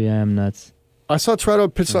 Maybe I am nuts. I saw Toronto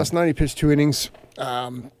pitch last night. He pitched 2 innings.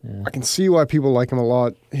 I can see why people like him a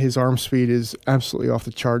lot. His arm speed is absolutely off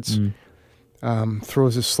the charts.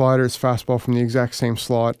 Throws his slider, his fastball from the exact same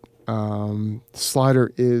slot.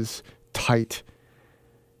 Slider is tight.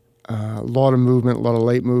 A lot of movement, a lot of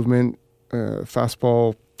late movement.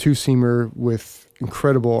 Fastball, 2-seamer with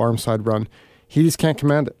incredible arm side run. He just can't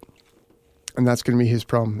command it. And that's going to be his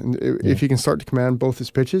problem. And if he can start to command both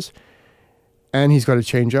his pitches, and he's got a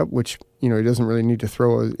changeup, which he doesn't really need to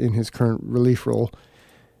throw in his current relief role,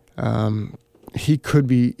 he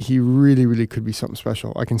really, really could be something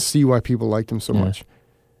special. I can see why people liked him so much.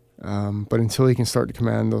 But until he can start to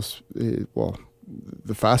command those, the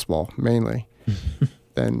fastball mainly,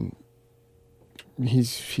 then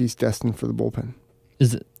he's destined for the bullpen.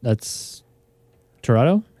 That's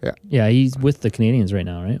Toronto? Yeah. Yeah, he's with the Canadians right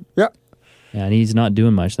now, right? Yeah. Yeah, and he's not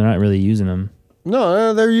doing much. They're not really using him.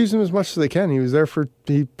 No, they're using him as much as they can.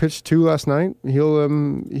 He pitched 2 last night.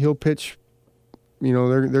 He'll pitch.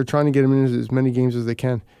 They're trying to get him in as many games as they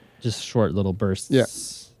can. Just short little bursts. Yeah.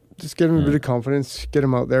 Just get him a bit of confidence. Get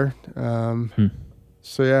him out there.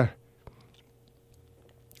 So yeah.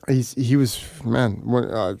 He was, man,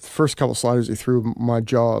 when, first couple sliders he threw, my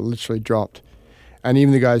jaw literally dropped. And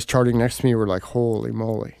even the guys charting next to me were like, holy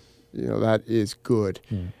moly. That is good.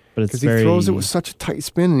 Yeah. But it's because he throws it with such a tight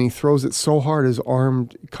spin, and he throws it so hard, his arm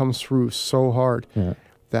comes through so hard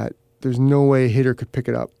that there's no way a hitter could pick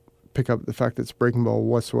up the fact that it's breaking ball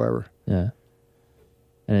whatsoever. Yeah.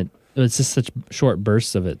 And it's just such short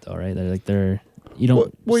bursts of it though, right? You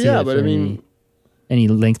don't see it for any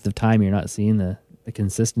length of time. You're not seeing the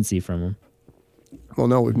consistency from him. Well,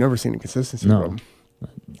 no, we've never seen a consistency from him.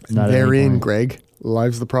 Therein, Greg,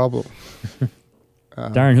 lies the problem.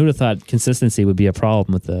 Darn, who'd have thought consistency would be a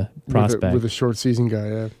problem with the prospect? With a short season guy,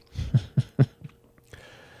 yeah.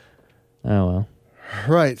 Oh, well.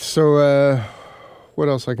 Right, so what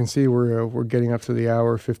else I can see? We're getting up to the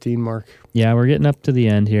hour 15 mark. Yeah, we're getting up to the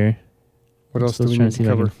end here. What else do we need to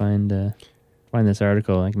cover? If I can find this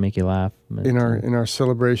article. I can make you laugh. But, in our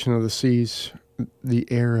celebration of the Seas, the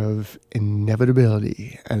air of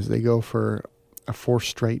inevitability as they go for a 4th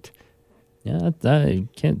straight. Yeah, I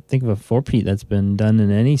can't think of a 4-peat that's been done in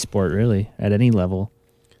any sport, really, at any level.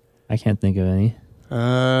 I can't think of any.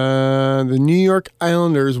 The New York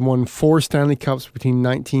Islanders won 4 Stanley Cups between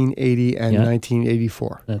 1980 and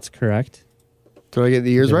 1984. That's correct. Did I get the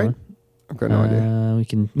years right? I've got no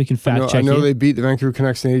idea. We can fact check. I know they beat the Vancouver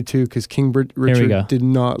Canucks in 82 because King Richard did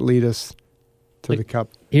not lead us to the Cup.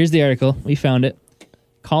 Here's the article. We found it.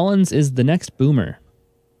 Collins is the next Boomer.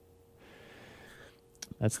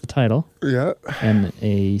 That's the title. Yeah. And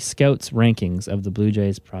a scout's rankings of the Blue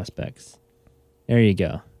Jays prospects. There you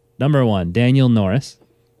go. Number 1, Daniel Norris.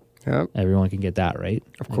 Yep. Everyone can get that right.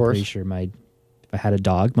 Of I'm course. pretty sure if I had a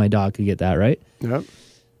dog, my dog could get that right. Yep.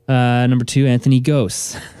 Number 2, Anthony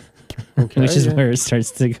Gose, Okay, which is where it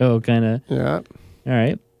starts to go kind of. Yeah. All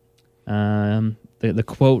right. The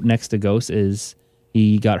quote next to Gose is,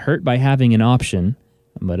 he got hurt by having an option,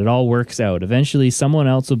 but it all works out. Eventually, someone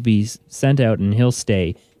else will be sent out and he'll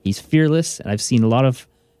stay. He's fearless, and I've seen a lot of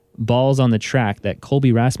balls on the track that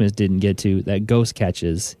Colby Rasmus didn't get to that Gose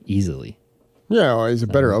catches easily. Yeah, well, he's a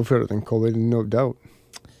better outfitter than Colby, no doubt.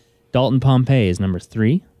 Dalton Pompey is number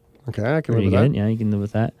 3. Okay, I can live Pretty with good. that. Yeah, you can live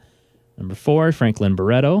with that. Number 4, Franklin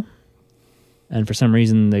Barreto. And for some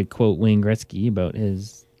reason, they quote Wayne Gretzky about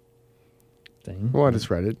his thing. Well, I just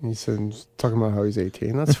read it. He said, talking about how he's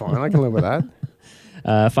 18. That's fine. I can live with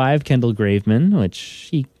that. 5, Kendall Graveman, which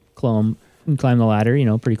he climbed the ladder,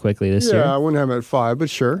 pretty quickly this year. Yeah, I wouldn't have him at 5, but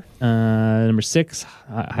sure. Number 6,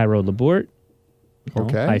 High Road Labourt.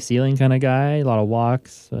 Okay. High ceiling kind of guy, a lot of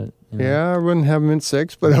walks. But, Yeah, I wouldn't have him at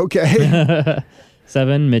 6, but okay.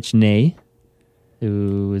 7, Mitch Ney,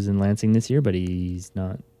 who is in Lansing this year, but he's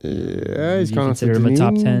not. Yeah, he's you gone consider to him a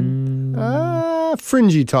top Dunedin. 10?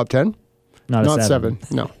 Fringy top 10. Not Not a 7.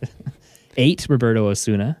 No. 8, Roberto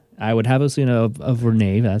Osuna. I would have Osuna over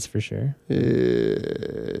Nave, that's for sure.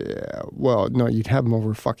 Yeah. Well, no, you'd have him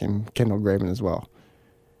over fucking Kendall Graveman as well.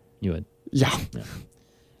 You would. Yeah.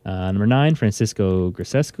 Number 9, Francisco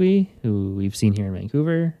Gracesqui, who we've seen here in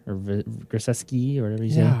Vancouver, or Gracesqui, or whatever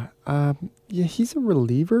you say. Yeah. Yeah, he's a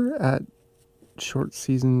reliever at short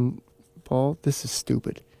season ball. This is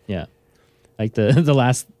stupid. Yeah. Like the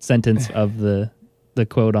last sentence of the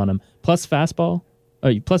quote on him. Plus fastball.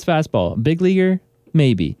 Big leaguer?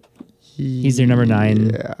 Maybe. He's their number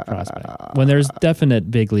 9 prospect. When there's definite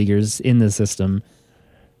big leaguers in the system,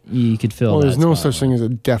 you could fill that there's no spot. such thing as a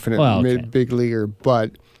definite big leaguer,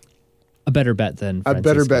 but a better bet than Francisco. a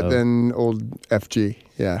better bet than old FG.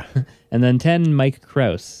 Yeah. And then 10, Mike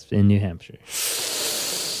Krause in New Hampshire.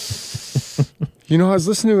 I was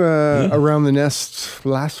listening to Around the Nest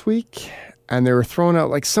last week, and they were throwing out,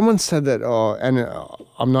 like, someone said that,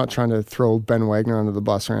 I'm not trying to throw Ben Wagner under the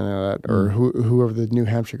bus or anything like that, or whoever the New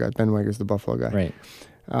Hampshire guy, Ben Wagner's the Buffalo guy.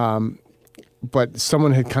 Right. But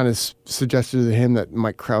someone had kind of suggested to him that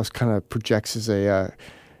Mike Krause kind of projects as a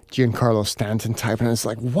Giancarlo Stanton type, and it's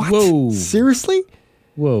like, what? Whoa. Seriously?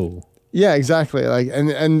 Whoa. Yeah, exactly. Like, and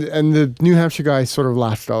the New Hampshire guy sort of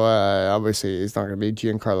laughed. Obviously, it's not going to be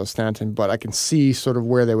Giancarlo Stanton, but I can see sort of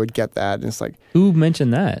where they would get that. And it's like, who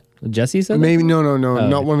mentioned that? Jesse said maybe that? no, Oh, not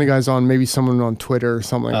okay. one of the guys on. Maybe someone on Twitter or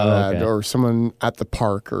something like that, okay. or someone at the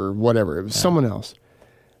park or whatever. It was someone else.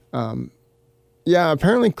 Yeah,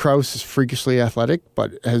 apparently Krause is freakishly athletic,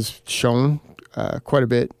 but has shown quite a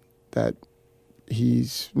bit that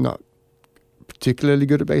he's not particularly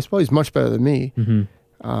good at baseball. He's much better than me. Mm-hmm.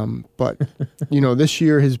 But this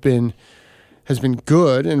year has been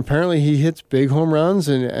good, and apparently he hits big home runs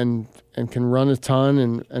and can run a ton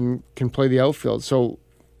and can play the outfield. So,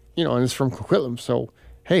 and it's from Coquitlam. So,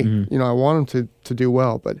 hey, I want him to do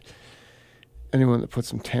well. But anyone that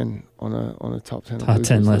puts him 10 on a top 10 Top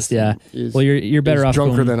 10 list, yeah. Well, you're better off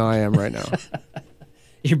drunker going, than I am right now.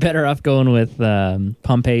 You're better off going with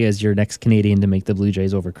Pompey as your next Canadian to make the Blue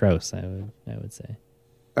Jays over Krause. I would say.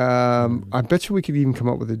 I bet you we could even come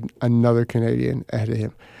up with another Canadian ahead of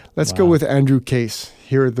him. Let's go with Andrew Case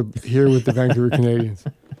here with the Vancouver Canadians.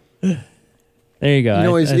 There you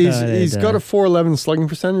go. He's got a .411 slugging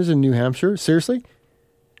percentage in New Hampshire. Seriously,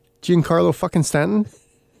 Giancarlo fucking Stanton,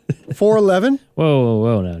 .411.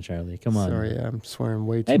 Whoa, no, Charlie, come on. Sorry, I'm swearing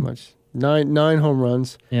way too much. Nine home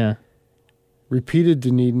runs. Yeah. Repeated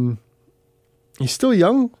Dunedin. He's still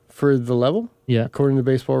young for the level. Yeah. According to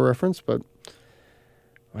Baseball Reference, but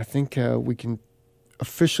I think we can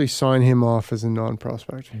officially sign him off as a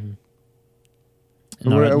non-prospect. Mm-hmm.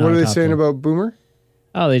 What are they saying about Boomer?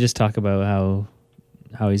 Oh, they just talk about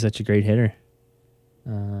how he's such a great hitter,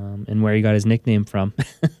 and where he got his nickname from.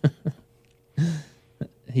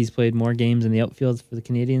 He's played more games in the outfield for the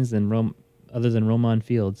Canadians than other than Roman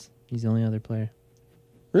Fields. He's the only other player.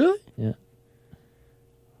 Really? Yeah.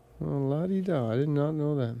 Oh, la-di-da. I did not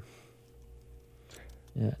know that.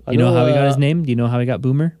 Yeah. You know how he got his name? Do you know how he got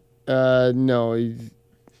Boomer? No.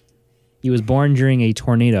 He was born during a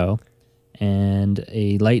tornado, and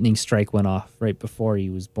a lightning strike went off right before he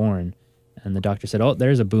was born. And the doctor said, "Oh,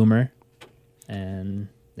 there's a Boomer." And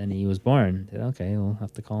then he was born. Said, "Okay, we'll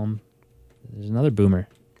have to call him. There's another Boomer."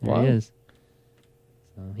 There he is.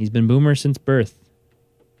 So he's been Boomer since birth.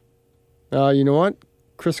 You know what?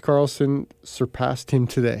 Chris Carlson surpassed him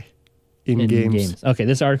today in games. Okay,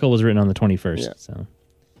 this article was written on the 21st. Yeah. So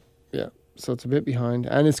Yeah. So it's a bit behind.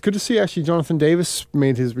 And it's good to see, actually, Jonathan Davis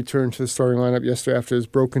made his return to the starting lineup yesterday after his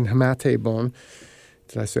broken hamate bone.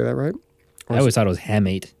 Did I say that right? I always thought it was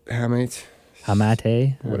hamate.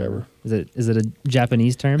 Hamate? Whatever. Is it a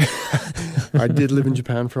Japanese term? I did live in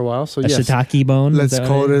Japan for a while, so yes. Shiitake bone? Let's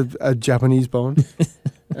call it a Japanese bone.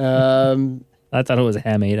 I thought it was a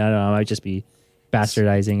hamate. I don't know. I might just be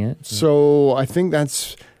bastardizing it. So I think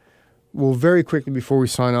we'll very quickly, before we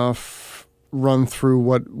sign off, run through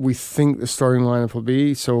what we think the starting lineup will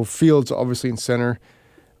be. So Fields obviously in center.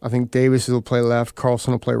 I think Davis will play left.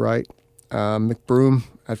 Carlson will play right. McBroom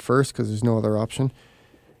at first because there's no other option.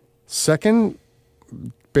 Second,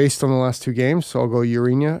 based on the last two games, so I'll go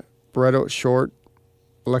Urena, Barreto at short,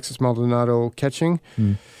 Alexis Maldonado catching.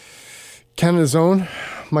 Canada's own,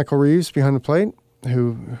 Michael Reeves behind the plate,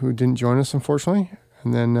 who didn't join us, unfortunately.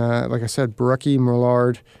 And then, like I said, Barucki,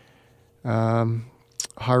 Merlard,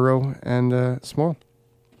 Hyro, and Smoral.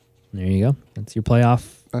 There you go. That's your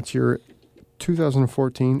playoff. That's your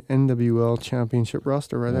 2014 NWL Championship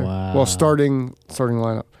roster right there. Wow. Well, starting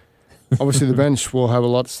lineup. Obviously, the bench will have a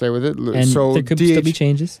lot to say with it. And so there could still be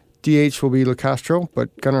changes. DH will be LeCastro,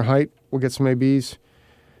 but Gunnar Height will get some ABs.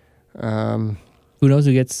 Who knows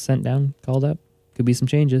who gets sent down, called up? Could be some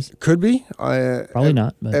changes. Could be. Probably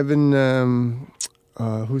not. But. Evan,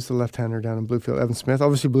 who's the left-hander down in Bluefield? Evan Smith.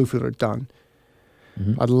 Obviously, Bluefield are done.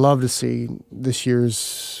 I'd love to see this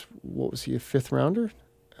year's, what was he, a fifth rounder?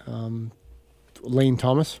 Lane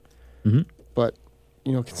Thomas. But,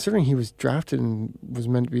 considering he was drafted and was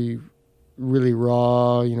meant to be really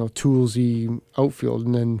raw, toolsy outfield,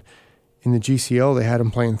 and then in the GCL they had him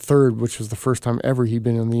playing third, which was the first time ever he'd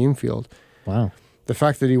been on the infield. Wow. The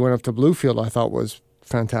fact that he went up to Bluefield I thought was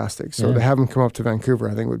fantastic. So to have him come up to Vancouver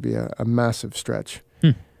I think would be a massive stretch.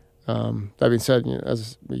 That being said,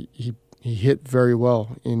 as he hit very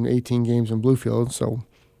well in 18 games in Bluefield, so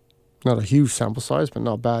not a huge sample size, but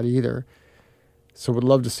not bad either. So would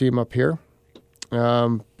love to see him up here.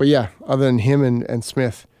 But yeah, other than him and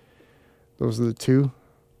Smith, those are the two.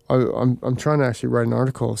 I'm trying to actually write an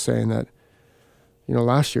article saying that,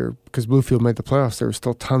 last year, because Bluefield made the playoffs, there were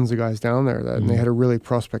still tons of guys down there and they had a really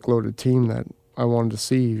prospect-loaded team that I wanted to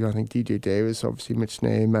see. I think DJ Davis, obviously Mitch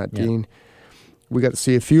Ney, Matt Dean. We got to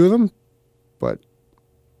see a few of them, but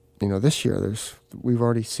this year we've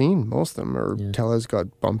already seen most of them. Or Tella's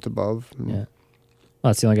got bumped above. Well,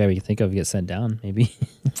 that's the only guy we can think of get sent down. Maybe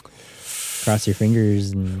cross your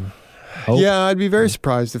fingers and hope. Yeah, I'd be very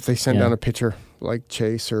surprised if they sent down a pitcher like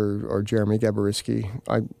Chase or Jeremy Gaboriski.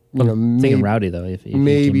 Thinking Rowdy though. If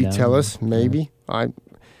maybe Tellis, maybe. I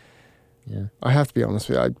have to be honest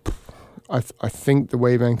with you. I think the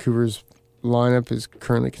way Vancouver's lineup is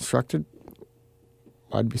currently constructed,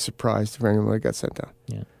 I'd be surprised if anyone got sent down.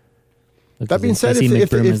 Yeah. That being said,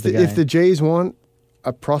 if the Jays want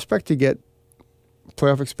a prospect to get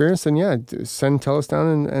playoff experience, then send Tellis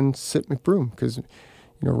down and sit McBroom, because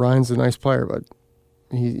Ryan's a nice player, but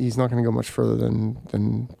he's not going to go much further than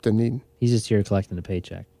Dunedin. He's just here collecting a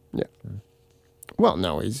paycheck. Yeah. Well,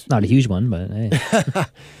 no, he's not a huge one, but hey,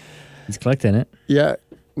 he's collecting it. Yeah.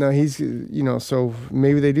 No, he's so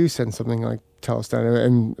maybe they do send something like Tellis down,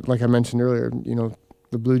 and like I mentioned earlier,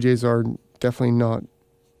 the Blue Jays are definitely not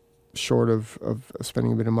short of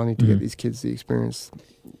spending a bit of money to get these kids the experience.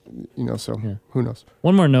 So who knows?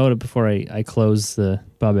 One more note before I close the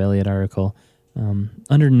Bob Elliott article.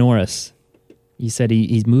 Under Norris, he said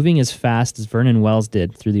he's moving as fast as Vernon Wells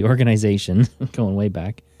did through the organization, going way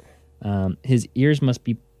back. His ears must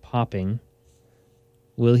be popping.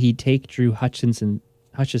 Will he take Drew Hutchison's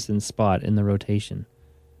spot in the rotation?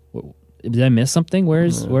 Did I miss something? Where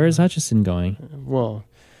is Hutchison going? Well,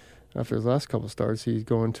 after his last couple starts, he's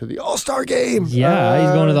going to the All-Star game. Yeah,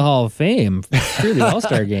 he's going to the Hall of Fame. Screw the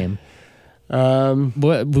All-Star game.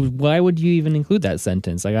 Why would you even include that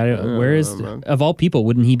sentence? Like, where is of all people?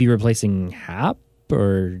 Wouldn't he be replacing Happ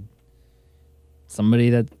or somebody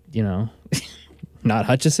that not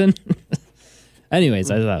Hutchison? Anyways,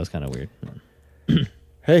 I thought that was kind of weird.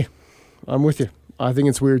 Hey, I'm with you. I think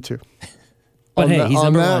it's weird too. But hey, he's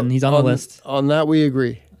number one. He's on the list. On that, we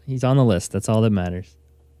agree. He's on the list. That's all that matters.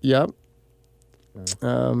 Yep.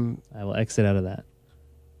 I will exit out of that.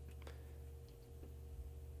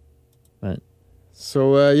 But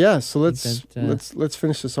so let's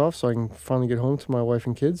finish this off so I can finally get home to my wife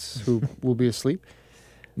and kids who will be asleep.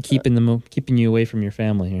 Keeping you away from your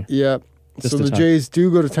family here. Yeah. So the Jays do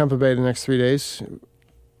go to Tampa Bay the next 3 days.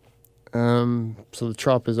 So the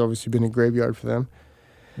Trop has obviously been a graveyard for them.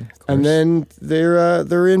 And then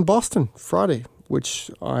they're in Boston Friday, which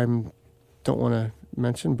I don't want to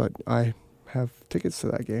mention, but I have tickets to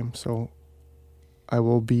that game. So I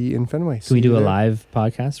will be in Fenway. Can we do a live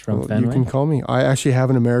podcast from Fenway? You can call me. I actually have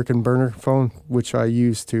an American burner phone, which I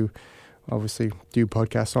use to obviously do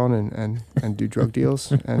podcasts on and do drug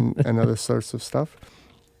deals and other sorts of stuff.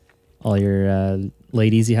 All your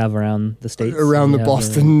ladies you have around the States? Around the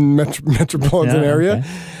Boston metropolitan area.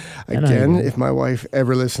 Okay. Again, if my wife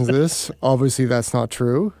ever listens to this, obviously that's not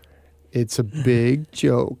true. It's a big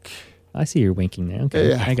joke. I see you're winking there.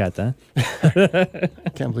 Okay, yeah. I got that.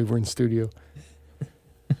 Can't believe we're in studio.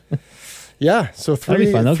 Yeah, so That'll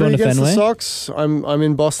be fun. They'll go to against Fenway. The Sox. I'm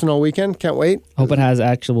in Boston all weekend. Can't wait. Hope it has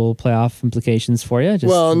actual playoff implications for you.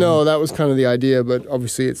 No, that was kind of the idea, but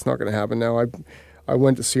obviously it's not going to happen now. I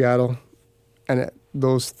went to Seattle, and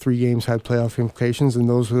those 3 games had playoff implications, and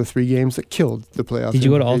those were the 3 games that killed the playoff. Did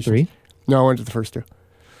you go to all 3? No, I went to the first 2.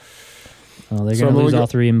 Oh, they're going to lose all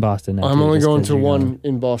 3 in Boston now. I'm only going to one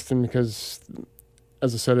in Boston because,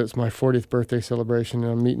 as I said, it's my 40th birthday celebration,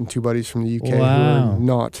 and I'm meeting 2 buddies from the UK who are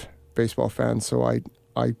not baseball fans. So I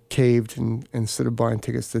caved, and instead of buying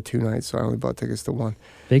tickets to 2 nights, so I only bought tickets to 1.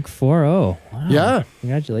 Big 4-0. Wow. Yeah.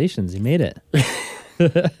 Congratulations. You made it.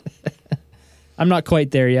 I'm not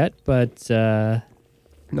quite there yet, but...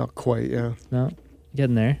 not quite, yeah. No,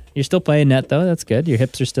 getting there. You're still playing net, though. That's good. Your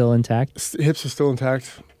hips are still intact. Hips are still intact.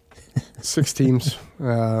 6 teams.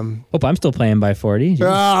 Hope I'm still playing by 40.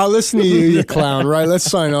 Listen to you clown. Right, let's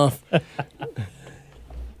sign off. If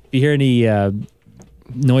you hear any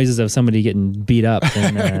noises of somebody getting beat up,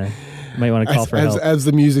 then you might want to call for help. As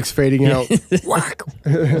the music's fading out. Whack.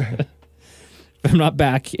 If I'm not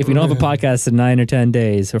back, if we don't have a podcast in 9 or 10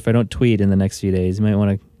 days, or if I don't tweet in the next few days, you might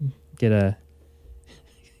want to get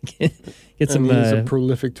some... He's a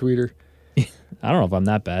prolific tweeter. I don't know if I'm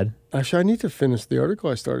that bad. Actually, I need to finish the article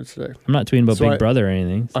I started today. I'm not tweeting about Big Brother or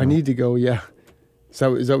anything. So. I need to go, yeah. Is that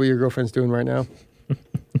what your girlfriend's doing right now?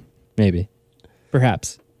 Maybe.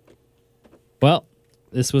 Perhaps. Well,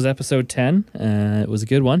 this was episode 10. It was a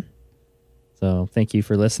good one. So thank you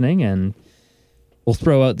for listening. And we'll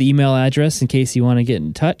throw out the email address in case you want to get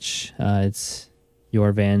in touch. It's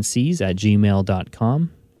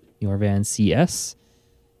yourvancs@gmail.com. Yourvancs. If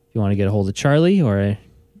you want to get a hold of Charlie or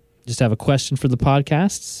just have a question for the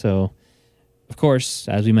podcast. So, of course,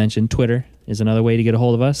 as we mentioned, Twitter is another way to get a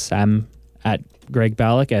hold of us. I'm at Greg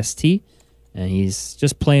Balloch, ST, and he's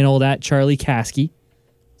just plain old at Charlie Caskey.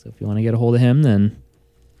 So if you want to get a hold of him, then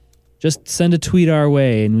just send a tweet our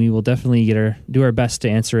way, and we will definitely do our best to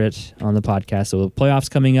answer it on the podcast. So the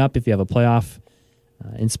playoffs coming up. If you have a playoff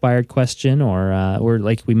inspired question, or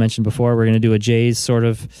like we mentioned before, we're going to do a Jays sort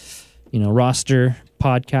of roster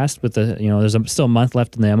podcast with there's still a month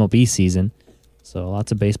left in the MLB season, so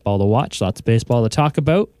lots of baseball to watch, lots of baseball to talk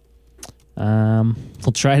about.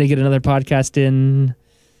 We'll try to get another podcast in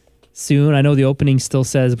soon. I know the opening still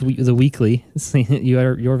says the weekly.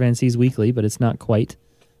 Your Van C's weekly, but it's not quite.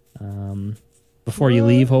 Before you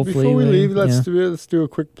leave, hopefully. Before we leave, let's do a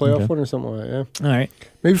quick playoff one or something like that. Yeah. All right.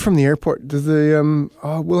 Maybe from the airport. Does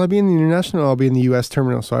will I be in the international? I'll be in the U.S.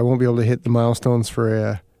 terminal, so I won't be able to hit the milestones for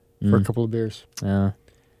a couple of beers.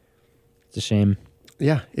 It's a shame.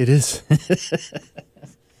 Yeah, it is.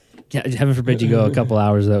 Yeah, heaven forbid you go a couple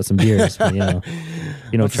hours without some beers. But,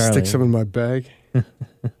 Charlie. Stick some in my bag. All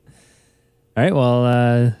right.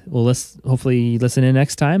 Well, we'll hopefully listen in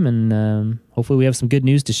next time, and hopefully we have some good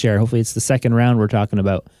news to share. Hopefully it's the second round we're talking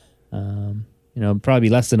about. Probably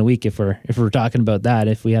less than a week if we're talking about that.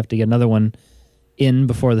 If we have to get another one in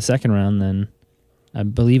before the second round, then I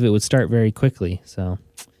believe it would start very quickly. So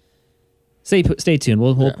stay tuned.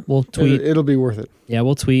 We'll tweet. It'll be worth it. Yeah,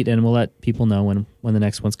 we'll tweet and we'll let people know when the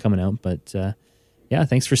next one's coming out. But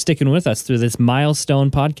thanks for sticking with us through this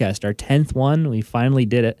milestone podcast, our 10th one. We finally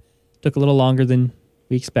did it. Took a little longer than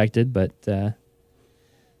we expected, but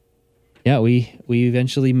we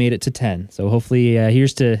eventually made it to 10. So hopefully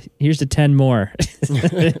here's to 10 more.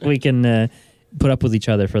 We can put up with each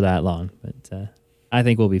other for that long. But I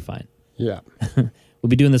think we'll be fine. Yeah. We'll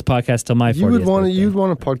be doing this podcast till my 40th. You'd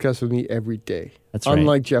want to podcast with me every day. That's right.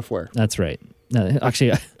 Unlike Jeff Ware. That's right. No,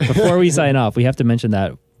 actually, before we sign off, we have to mention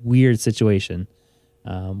that weird situation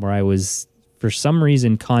where I was, for some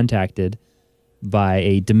reason, contacted by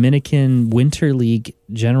a Dominican Winter League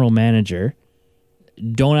general manager.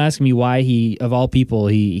 Don't ask me why of all people,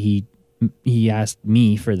 he asked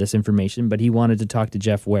me for this information, but he wanted to talk to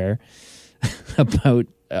Jeff Ware about,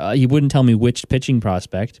 he wouldn't tell me which pitching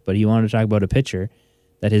prospect, but he wanted to talk about a pitcher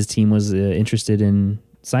that his team was interested in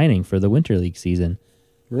signing for the Winter League season.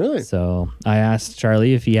 Really? So I asked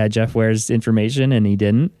Charlie if he had Jeff Ware's information, and he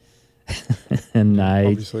didn't. And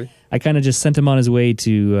I kind of just sent him on his way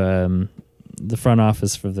to the front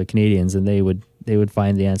office for the Canadians, and they would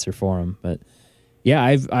find the answer for him. But Yeah,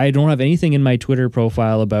 I don't have anything in my Twitter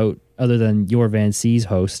profile about other than your Van C's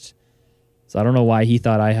host. So I don't know why he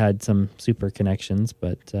thought I had some super connections,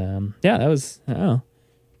 but yeah, that was, I don't know,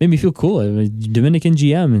 made me feel cool. Dominican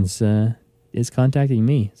GM is contacting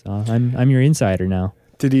me, so I'm your insider now.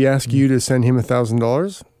 Did he ask you to send him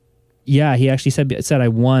 $1,000? Yeah, he actually said I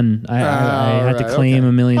won. I had to claim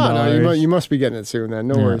 $1 million. No, you must be getting it soon then.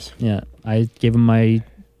 No worries. Yeah, I gave him my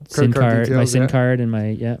SIM card, and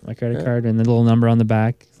my credit card, and the little number on the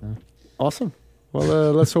back. So. Awesome.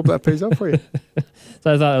 Well, let's hope that pays out for you.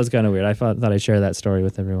 So I thought that was kind of weird. I thought I'd share that story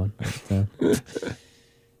with everyone. But,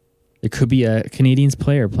 there could be a Canadians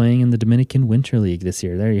player playing in the Dominican Winter League this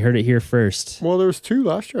year. There, you heard it here first. Well, there was 2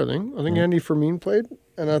 last year, I think. I think Andy Fermin played,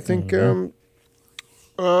 and I think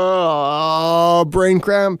brain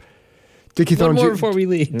cramp. Dickie Thon before we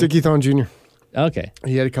leave. Dickie Thon Jr. Okay.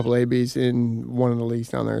 He had a couple ABs in one of the leagues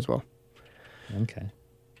down there as well. Okay.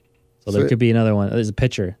 So there could be another one. There's a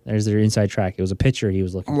pitcher. There's their inside track. It was a pitcher he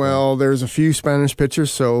was looking for. Well, there's a few Spanish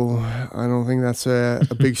pitchers, so I don't think that's a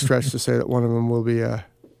big stretch to say that one of them will be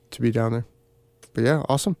to be down there. But yeah,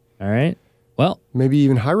 awesome. All right. Well, maybe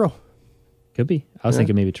even Jairo. Could be. I was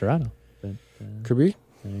thinking maybe Toronto. But, could be.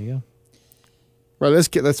 There you go. Right, let's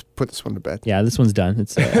put this one to bed. Yeah, this one's done.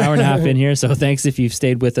 It's an hour and a half in here, so thanks if you've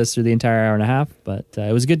stayed with us through the entire hour and a half. But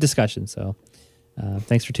it was a good discussion, so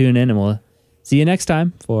thanks for tuning in, and we'll see you next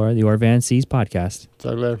time for the Your Van C's podcast.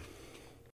 Talk later.